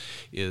this,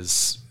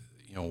 is,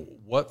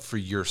 what for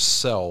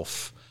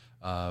yourself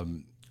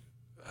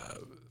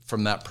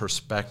from that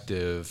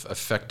perspective,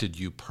 affected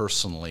you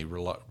personally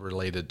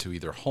related to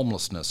either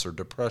homelessness or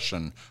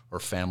depression or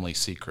family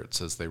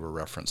secrets as they were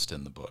referenced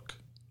in the book?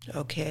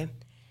 Okay.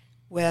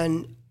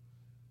 When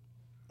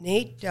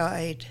Nate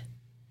died,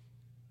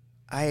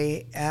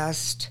 I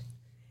asked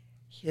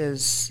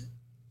his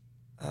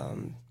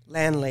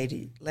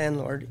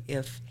landlord,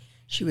 if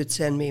she would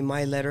send me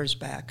my letters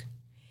back.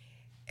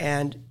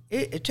 And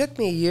it took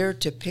me a year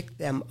to pick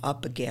them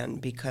up again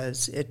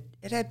because it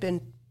had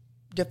been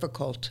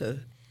difficult to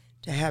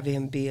have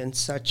him be in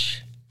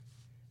such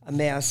a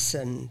mess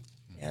and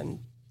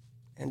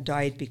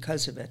died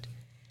because of it.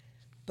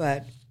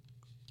 But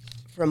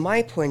from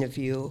my point of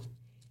view,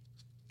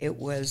 it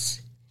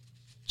was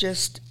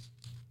just,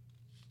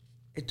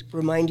 it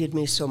reminded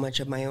me so much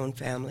of my own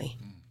family.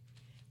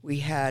 We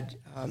had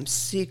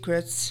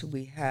secrets,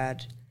 we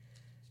had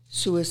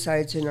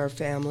suicides in our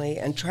family,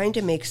 and trying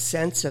to make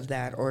sense of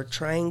that or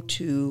trying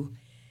to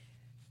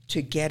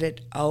get it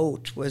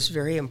out was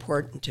very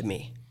important to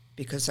me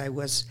because I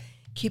was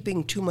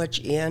keeping too much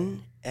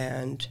in,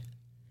 and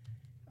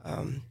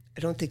I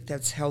don't think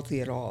that's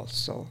healthy at all.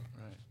 So,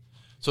 right.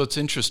 So it's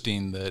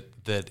interesting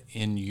that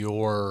in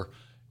your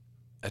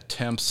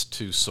attempts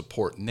to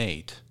support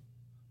Nate,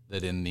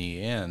 that in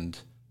the end,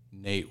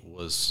 Nate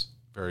was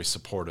very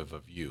supportive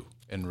of you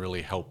and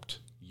really helped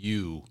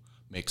you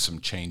make some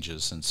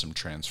changes and some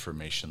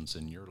transformations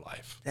in your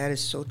life. That is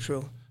so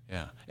true.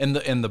 Yeah, and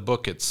the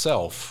book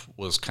itself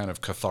was kind of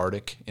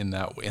cathartic in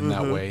that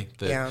way.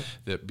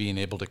 That being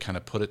able to kind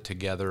of put it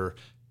together,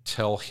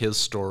 tell his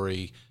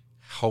story,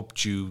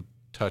 helped you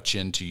touch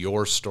into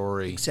your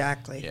story.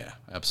 Exactly. Yeah,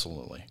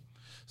 absolutely.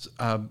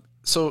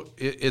 So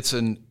it's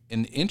an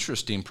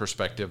interesting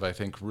perspective, I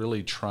think,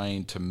 really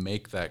trying to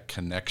make that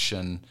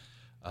connection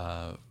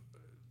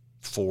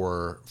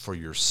for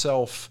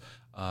yourself.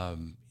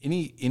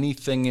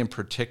 Anything in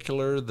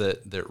particular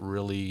that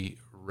really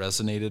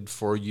resonated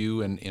for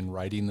you in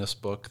writing this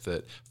book,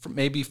 that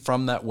maybe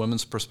from that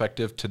women's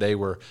perspective today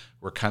we're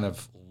kind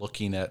of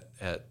looking at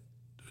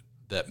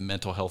that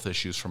mental health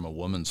issues from a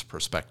woman's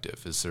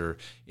perspective? Is there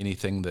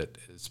anything that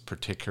is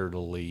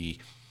particularly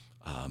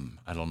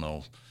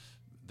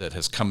that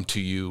has come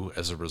to you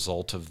as a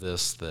result of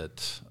this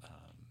that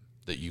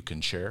you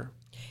can share?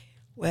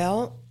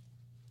 Well,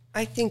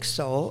 I think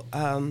so.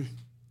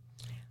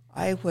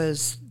 I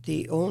was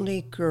the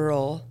only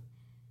girl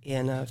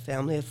in a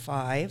family of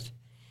 5.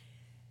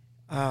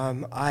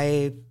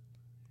 I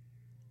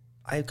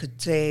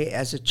could say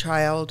as a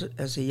child,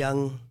 as a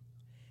young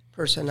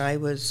person, I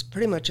was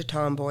pretty much a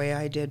tomboy.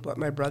 I did what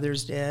my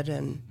brothers did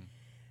and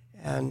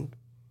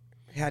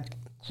had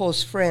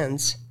close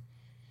friends.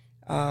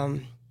 I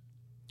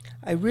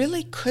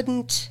really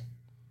couldn't,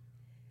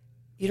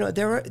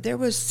 there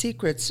was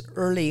secrets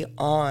early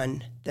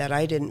on that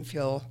I didn't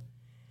feel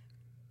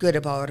good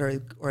about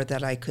or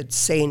that I could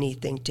say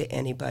anything to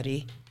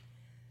anybody.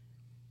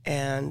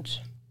 And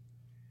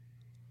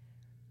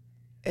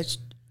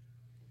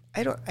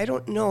I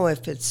don't know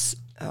if it's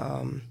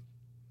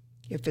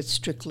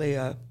strictly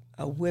a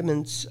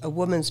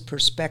woman's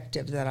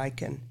perspective that I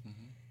can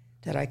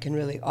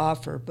really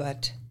offer,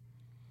 but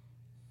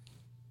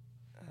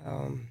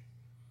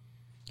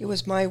it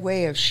was my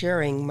way of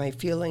sharing my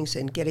feelings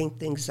and getting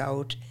things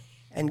out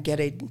and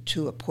getting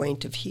to a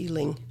point of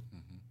healing.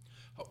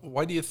 Mm-hmm.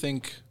 Why do you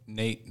think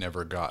Nate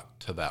never got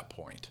to that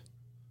point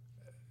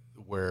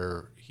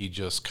where he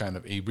just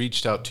he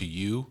reached out to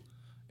you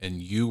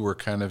and you were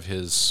kind of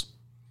his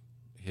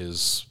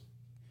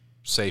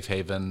safe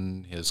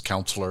haven, his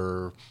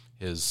counselor,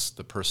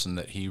 the person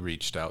that he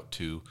reached out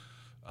to?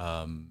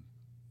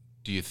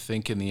 Do you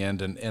think in the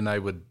end, and I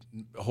would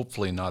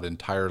hopefully not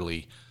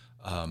entirely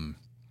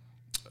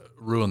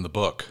ruin the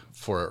book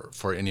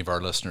for any of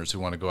our listeners who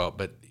want to go out,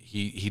 but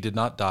he did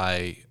not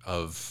die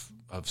of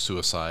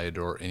suicide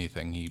or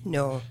anything.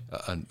 No.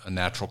 A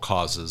natural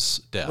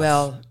causes death.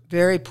 Well,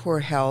 very poor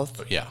health.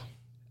 But yeah.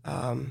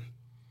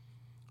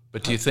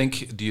 But do you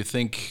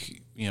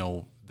think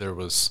there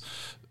was,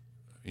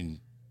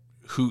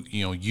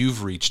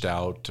 you've reached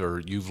out or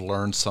you've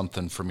learned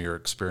something from your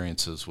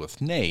experiences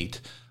with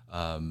Nate?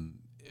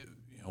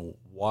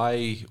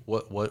 Why?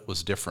 What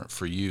was different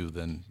for you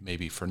than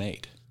maybe for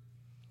Nate?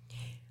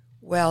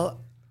 Well,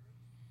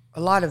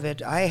 a lot of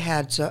it, I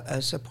had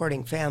a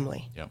supporting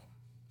family. Yep.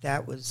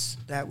 That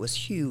was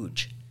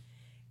huge.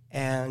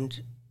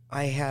 And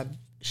I had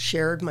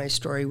shared my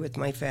story with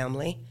my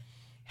family.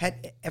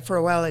 For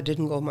a while, it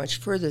didn't go much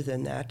further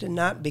than that, and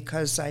not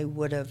because I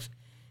would have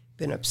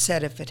been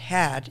upset if it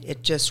had.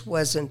 It just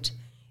wasn't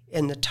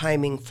in the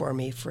timing for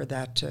me for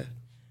that to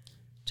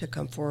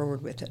come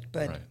forward with it.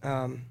 But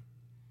right.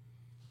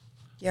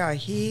 Yeah,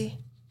 he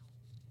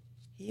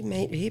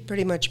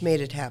pretty much made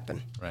it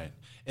happen. Right.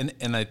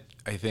 And I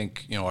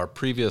think, our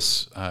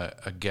previous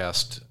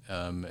guest,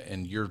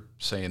 and you're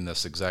saying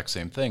this exact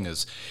same thing,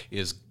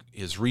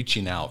 is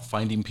reaching out,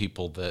 finding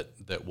people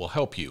that will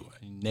help you.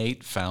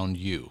 Nate found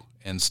you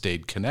and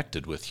stayed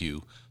connected with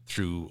you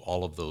through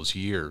all of those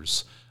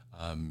years.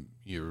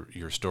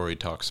 your story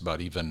talks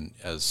about even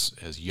as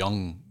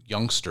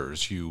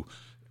youngsters, you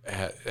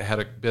had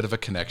a bit of a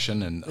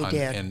connection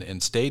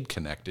and stayed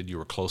connected. You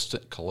were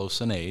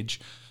close in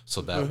age,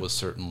 so that was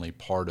certainly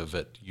part of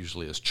it.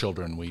 Usually, as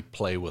children, we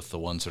play with the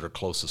ones that are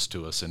closest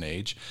to us in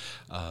age,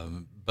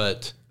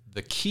 but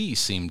the key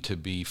seemed to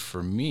be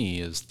for me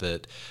is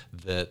that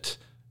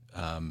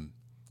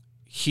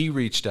he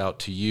reached out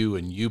to you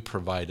and you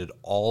provided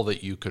all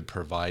that you could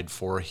provide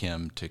for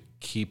him to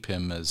keep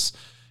him as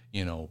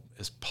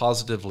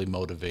positively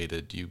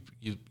motivated.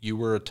 You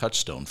were a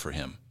touchstone for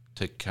him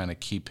to kind of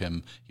keep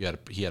him. He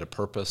had a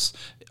purpose,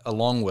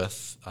 along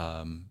with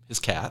his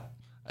cat.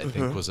 I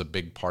think was a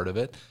big part of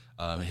it.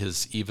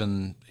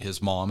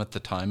 His mom at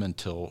the time,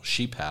 until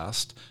she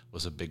passed,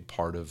 was a big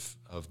part of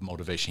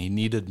motivation. He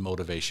needed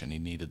motivation. He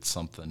needed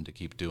something to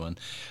keep doing,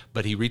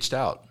 but he reached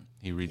out.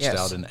 He reached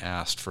out and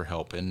asked for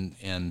help, and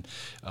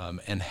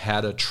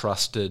had a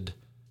trusted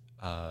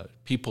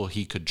people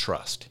he could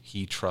trust.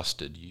 He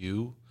trusted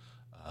you,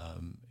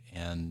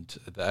 and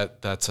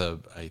that's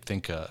I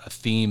think a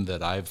theme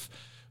that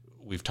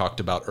we've talked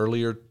about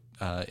earlier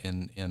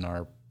in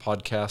our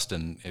podcast,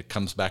 and it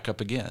comes back up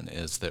again,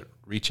 is that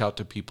reach out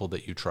to people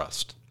that you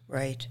trust.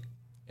 Right.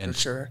 And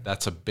for sure.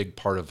 That's a big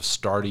part of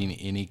starting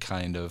any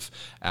kind of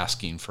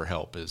asking for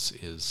help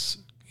is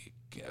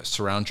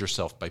surround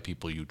yourself by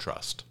people you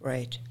trust.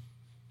 Right.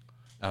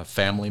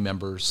 Family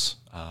members,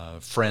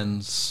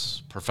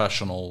 friends,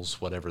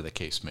 professionals, whatever the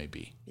case may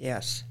be.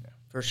 Yes,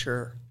 for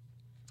sure.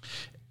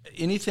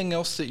 Anything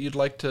else that you'd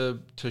like to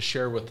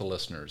share with the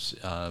listeners,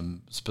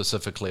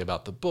 specifically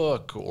about the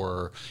book,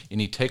 or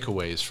any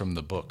takeaways from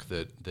the book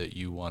that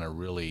you want to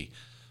really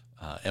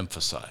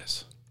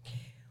emphasize?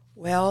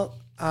 Well,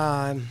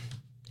 I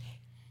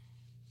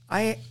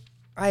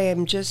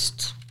am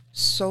just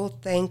so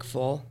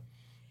thankful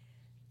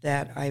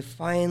that I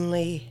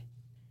finally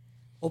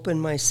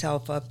opened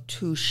myself up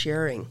to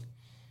sharing,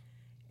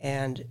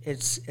 and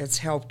it's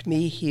helped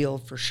me heal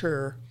for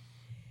sure.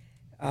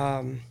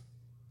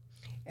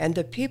 And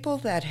the people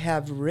that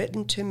have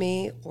written to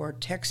me or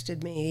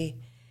texted me,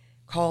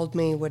 called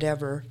me,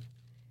 whatever,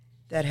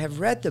 that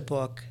have read the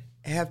book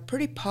have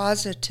pretty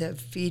positive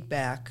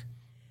feedback.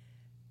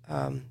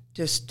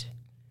 Just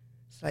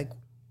it's like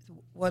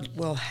what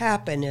will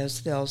happen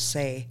is they'll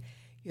say,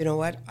 you know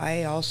what,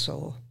 I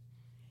also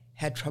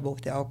had trouble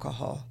with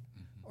alcohol,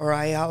 or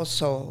I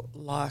also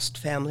lost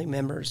family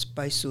members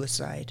by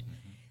suicide.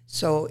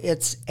 So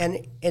it's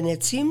and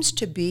it seems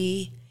to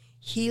be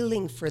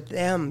healing for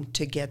them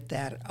to get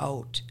that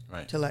out,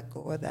 right, to let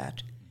go of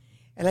that.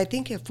 And I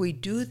think if we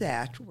do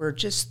that, we're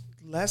just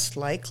less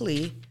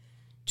likely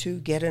to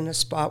get in a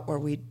spot where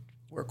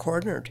we're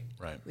cornered.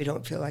 Right. We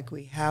don't feel like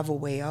we have a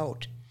way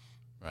out.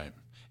 Right.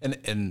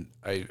 And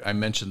I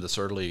mentioned this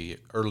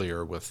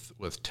earlier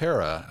with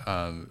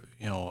Tara.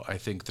 I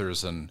think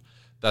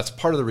that's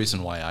part of the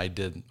reason why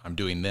I'm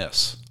doing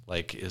this,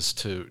 is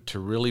to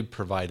really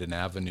provide an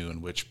avenue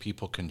in which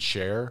people can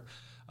share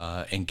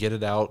and get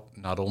it out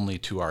not only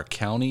to our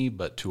county,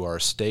 but to our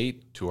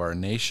state, to our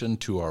nation,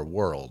 to our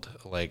world.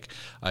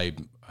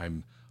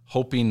 I'm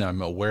hoping,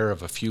 I'm aware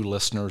of a few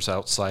listeners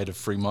outside of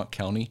Fremont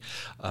County.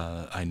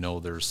 I know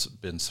there's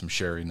been some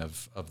sharing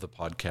of the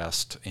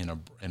podcast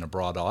in a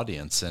broad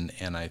audience,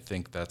 and I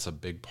think that's a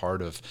big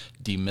part of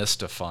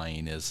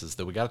demystifying is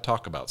that we got to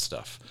talk about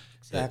stuff.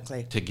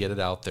 Exactly. To get it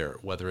out there,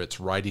 whether it's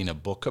writing a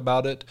book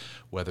about it,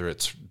 whether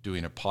it's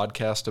doing a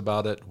podcast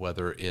about it,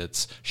 whether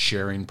it's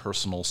sharing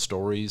personal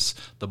stories.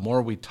 The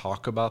more we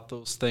talk about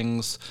those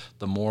things,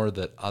 the more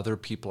that other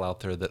people out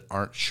there that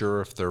aren't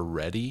sure if they're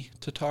ready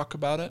to talk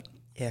about it,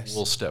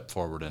 will step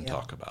forward and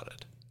talk about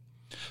it.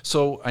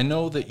 So I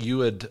know that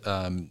you had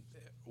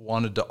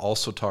wanted to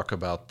also talk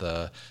about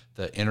the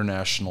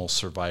International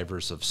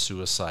Survivors of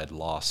Suicide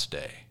Loss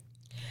Day.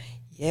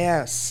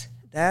 Yes,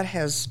 that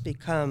has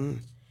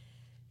become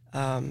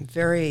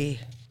very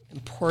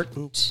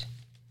important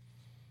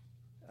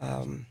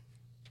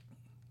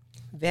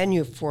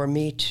venue for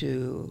me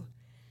to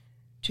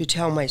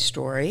tell my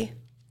story.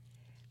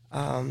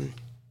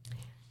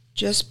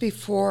 Just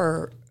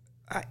before,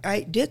 I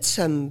did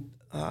some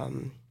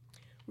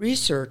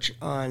research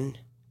on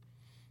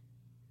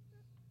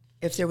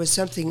if there was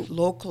something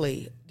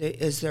locally.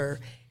 Is there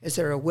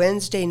a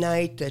Wednesday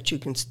night that you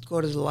can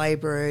go to the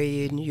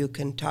library and you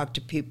can talk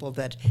to people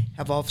that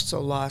have also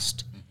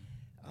lost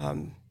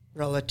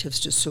relatives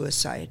to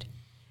suicide?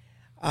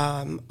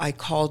 I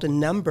called a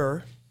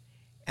number,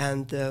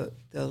 and the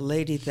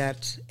lady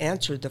that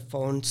answered the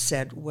phone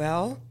said,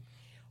 well,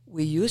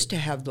 we used to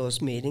have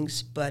those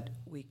meetings, but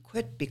we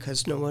quit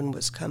because no one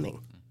was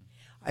coming.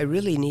 I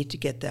really need to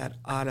get that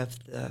out of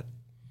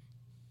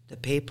the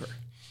paper.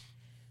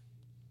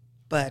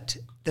 But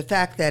the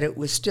fact that it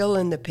was still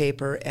in the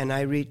paper and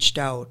I reached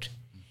out,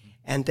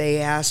 and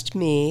they asked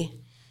me,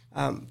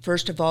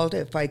 first of all,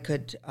 if I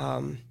could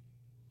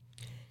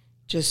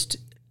just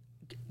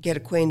get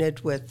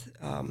acquainted with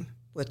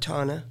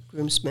Tana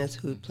Groomsmith,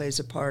 who plays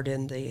a part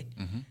in the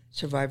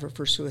Survivor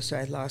for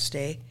Suicide Loss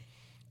Day.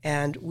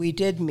 And we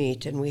did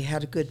meet, and we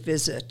had a good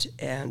visit.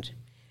 And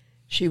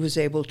she was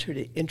able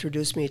to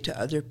introduce me to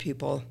other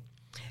people.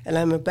 And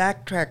I'm going to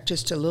backtrack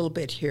just a little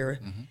bit here.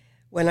 Mm-hmm.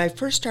 When I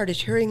first started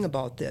hearing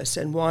about this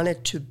and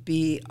wanted to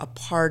be a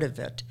part of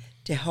it,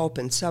 to help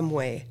in some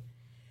way,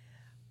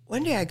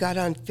 one day I got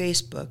on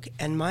Facebook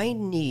and my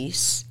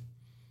niece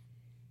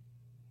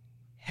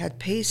had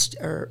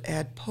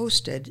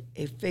posted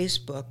a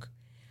Facebook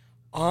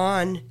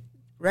on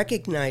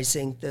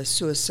recognizing the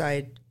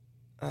suicide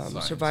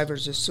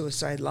survivors of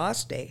Suicide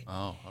Loss Day.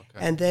 Oh,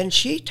 okay. And then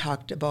she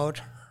talked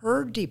about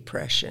her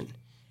depression.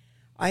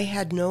 I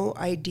had no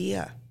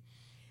idea.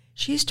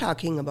 She's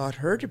talking about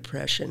her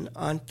depression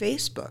on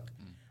Facebook.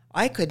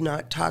 I could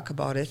not talk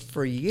about it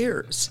for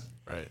years.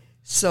 Right.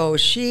 So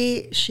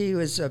she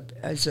was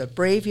a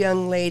brave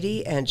young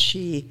lady, and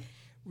she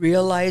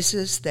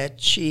realizes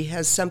that she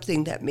has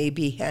something that may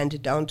be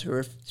handed down to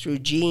her through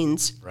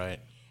genes. Right.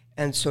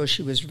 And so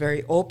she was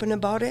very open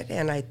about it,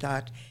 and I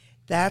thought,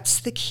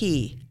 that's the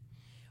key.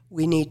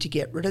 We need to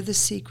get rid of the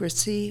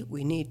secrecy.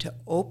 We need to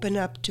open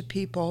up to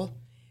people.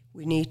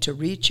 We need to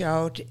reach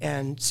out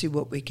and see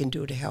what we can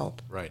do to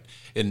help. Right.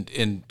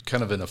 And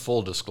kind of in a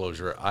full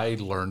disclosure, I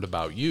learned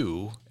about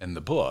you and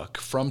the book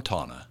from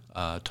Tana.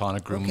 Tana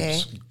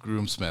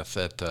Groomsmith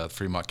at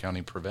Fremont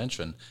County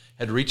Prevention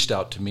had reached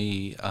out to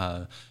me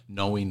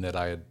knowing that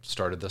I had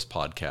started this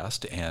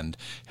podcast and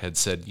had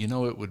said,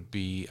 it would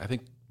be, I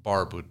think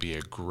Barb would be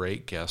a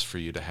great guest for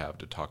you to have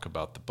to talk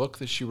about the book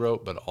that she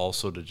wrote, but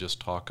also to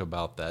just talk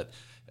about that,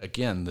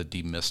 again, the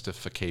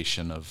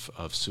demystification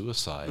of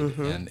suicide,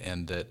 mm-hmm.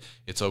 and that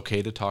it's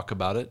okay to talk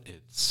about it.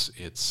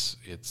 It's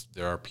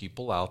there are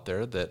people out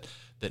there that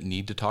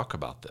need to talk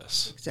about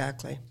this.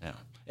 Exactly. Yeah.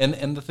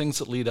 And the things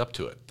that lead up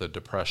to it, the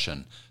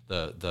depression,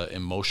 the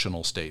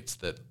emotional states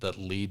that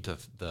lead to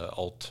the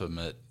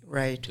ultimate,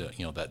 right.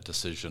 That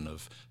decision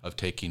of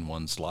taking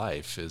one's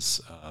life is,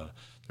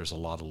 there's a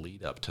lot of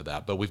lead up to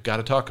that, but we've got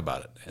to talk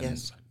about it. And,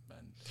 yes.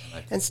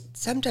 And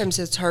sometimes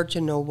it's hard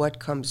to know what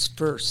comes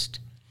first.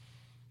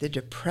 The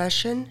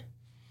depression,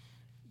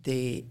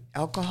 the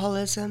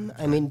alcoholism.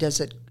 I mean, does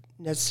it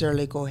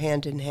necessarily go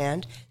hand in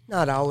hand?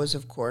 Not always,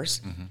 of course.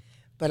 Mm-hmm.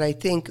 But I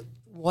think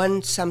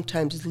one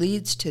sometimes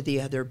leads to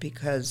the other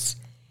because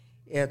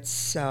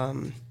it's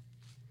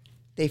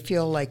they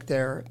feel like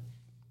they're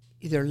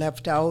either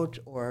left out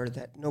or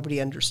that nobody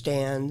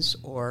understands,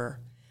 or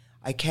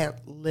I can't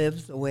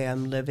live the way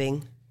I'm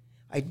living.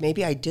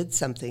 Maybe I did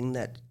something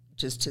that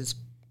just is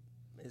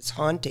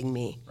haunting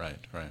me. Right.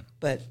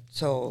 But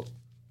so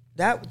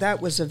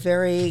that was a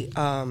very,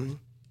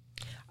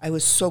 I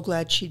was so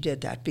glad she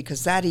did that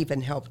because that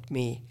even helped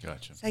me.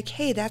 Gotcha. It's like,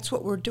 hey, that's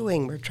what we're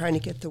doing. We're trying to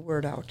get the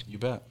word out. You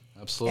bet.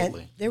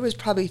 Absolutely. And there was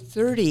probably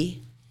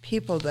 30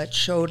 people that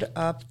showed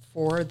up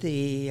for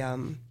the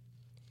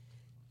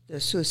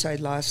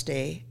Suicide Loss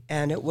Day,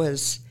 and it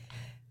was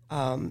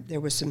there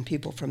was some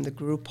people from the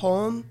group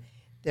home.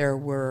 There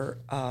were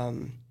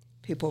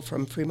people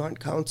from Fremont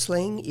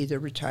Counseling, either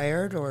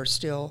retired or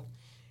still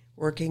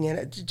working in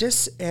it.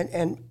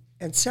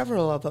 And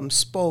several of them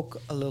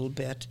spoke a little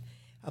bit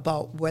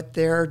about what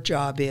their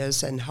job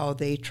is and how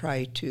they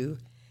try to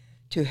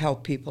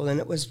help people.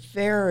 And it was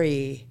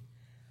very,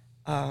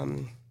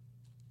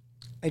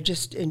 I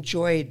just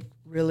enjoyed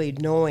really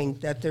knowing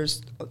that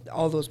there's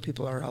all those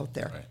people are out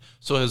there. Right.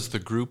 So has the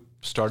group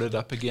started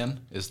up again?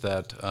 Is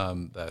that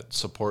that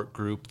support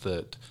group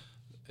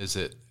is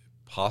it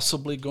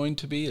possibly going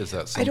to be? Is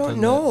that something? I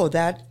don't know.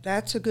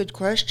 That's a good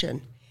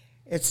question.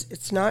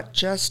 It's not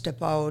just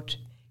about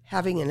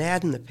having an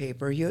ad in the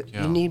paper. You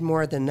need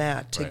more than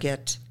that to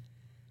get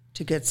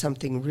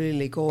something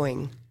really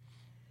going.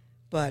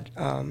 But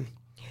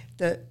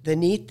the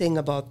neat thing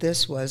about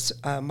this was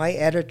my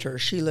editor,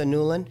 Sheila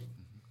Newland,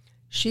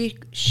 she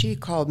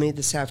called me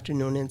this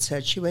afternoon and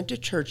said she went to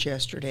church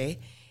yesterday,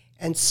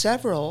 and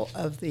several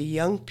of the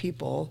young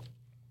people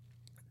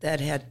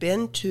that had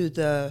been to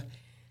the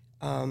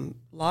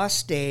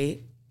Lost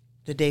Day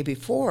the day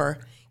before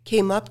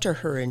came up to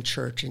her in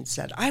church and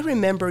said, "I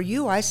remember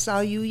you. I saw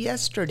you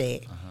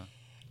yesterday." Uh-huh.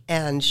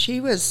 And she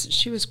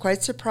was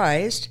quite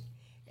surprised.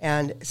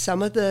 And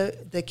some of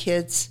the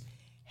kids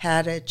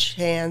had a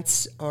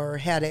chance or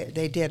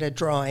they did a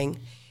drawing,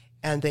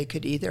 and they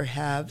could either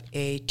have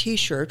a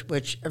T-shirt,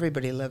 which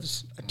everybody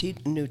loves a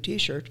new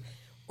T-shirt,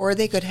 or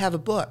they could have a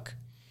book.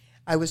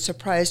 I was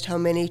surprised how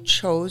many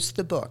chose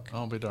the book.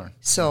 Oh, be darned.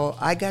 So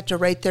I got to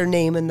write their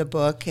name in the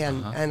book,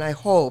 and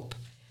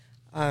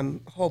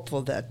I'm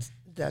hopeful that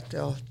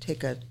they'll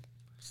take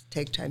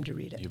time to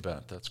read it. You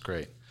bet. That's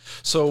great.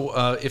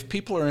 So if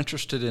people are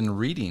interested in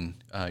reading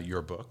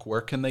your book,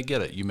 where can they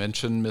get it? You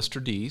mentioned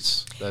Mr.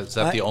 D's. Is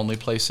that the only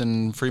place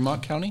in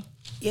Fremont County?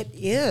 It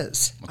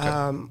is.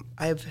 Okay.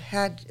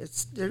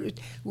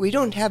 We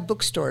don't have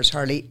bookstores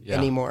hardly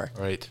anymore,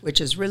 right? Which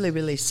is really,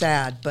 really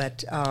sad.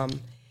 But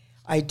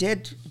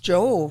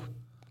Joe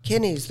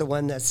Kinney's the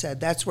one that said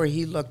that's where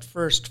he looked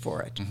first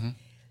for it. Mm-hmm.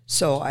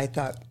 So I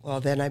thought, well,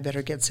 then I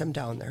better get some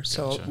down there.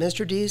 So gotcha.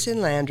 Mr. D's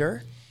in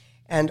Lander,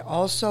 and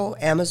also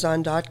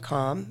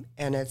Amazon.com,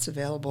 and it's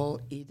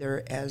available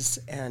either as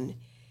an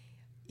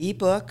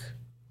ebook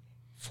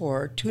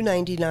for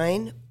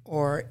 $2.99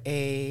 or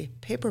a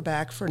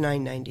paperback for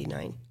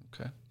 $9.99.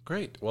 Okay,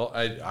 great. Well,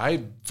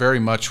 I very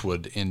much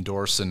would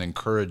endorse and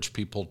encourage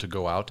people to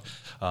go out.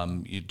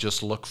 You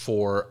just look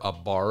for A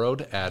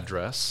Borrowed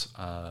Address,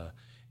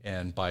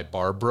 and by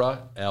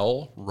Barbara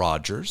L.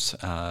 Rogers.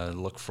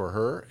 Look for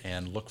her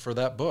and look for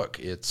that book.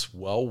 It's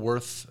well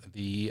worth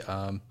the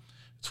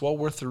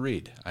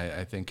read.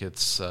 I think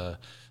it's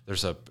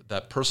there's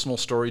that personal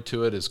story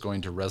to it is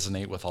going to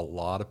resonate with a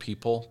lot of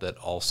people that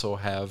also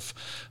have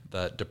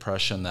that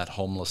depression, that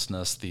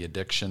homelessness, the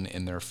addiction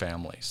in their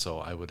family. So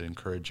I would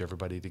encourage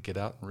everybody to get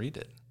out and read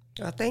it.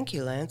 Thank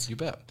you, Lance. You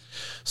bet.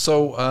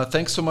 So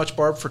thanks so much,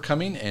 Barb, for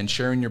coming and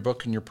sharing your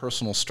book and your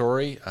personal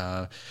story.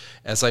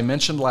 As I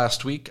mentioned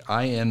last week,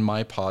 I end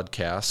my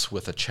podcasts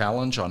with a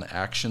challenge on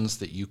actions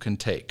that you can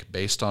take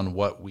based on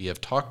what we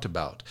have talked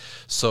about.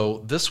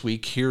 So this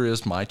week, here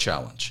is my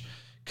challenge.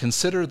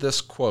 Consider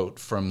this quote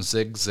from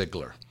Zig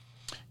Ziglar.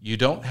 You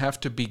don't have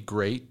to be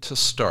great to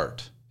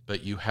start,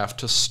 but you have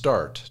to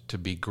start to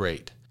be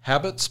great.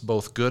 Habits,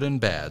 both good and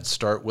bad,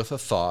 start with a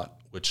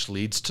thought, which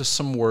leads to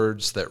some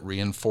words that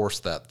reinforce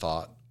that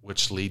thought,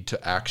 which lead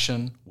to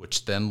action,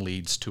 which then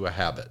leads to a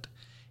habit.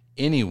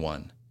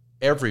 Everyone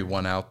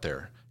out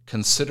there,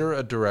 consider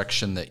a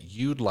direction that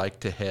you'd like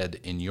to head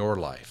in your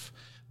life.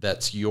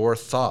 That's your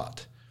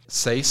thought.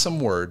 Say some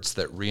words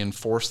that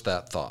reinforce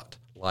that thought,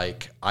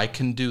 like, I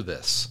can do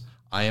this,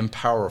 I am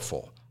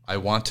powerful, I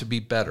want to be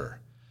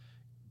better.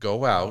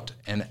 Go out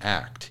and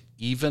act,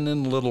 even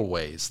in little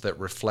ways that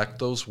reflect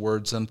those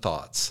words and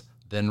thoughts,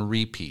 then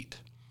repeat.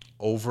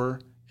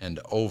 Over and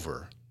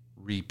over,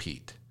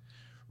 repeat.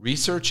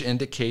 Research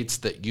indicates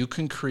that you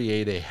can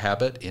create a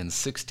habit in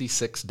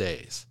 66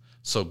 days.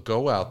 So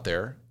go out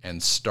there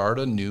and start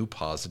a new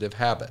positive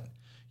habit.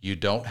 You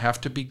don't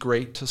have to be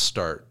great to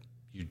start.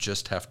 You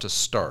just have to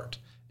start,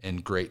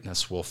 and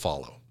greatness will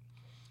follow.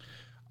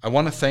 I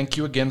want to thank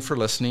you again for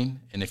listening,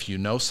 and if you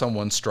know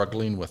someone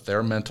struggling with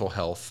their mental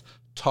health,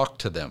 talk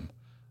to them.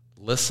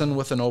 Listen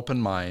with an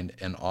open mind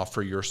and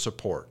offer your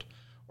support,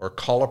 or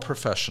call a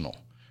professional.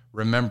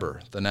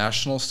 Remember, the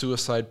National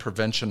Suicide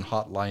Prevention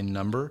Hotline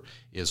number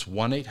is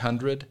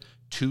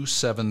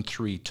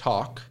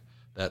 1-800-273-TALK.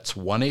 That's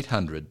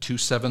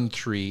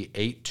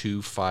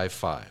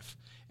 1-800-273-8255.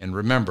 And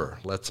remember,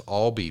 let's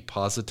all be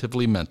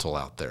positively mental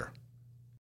out there.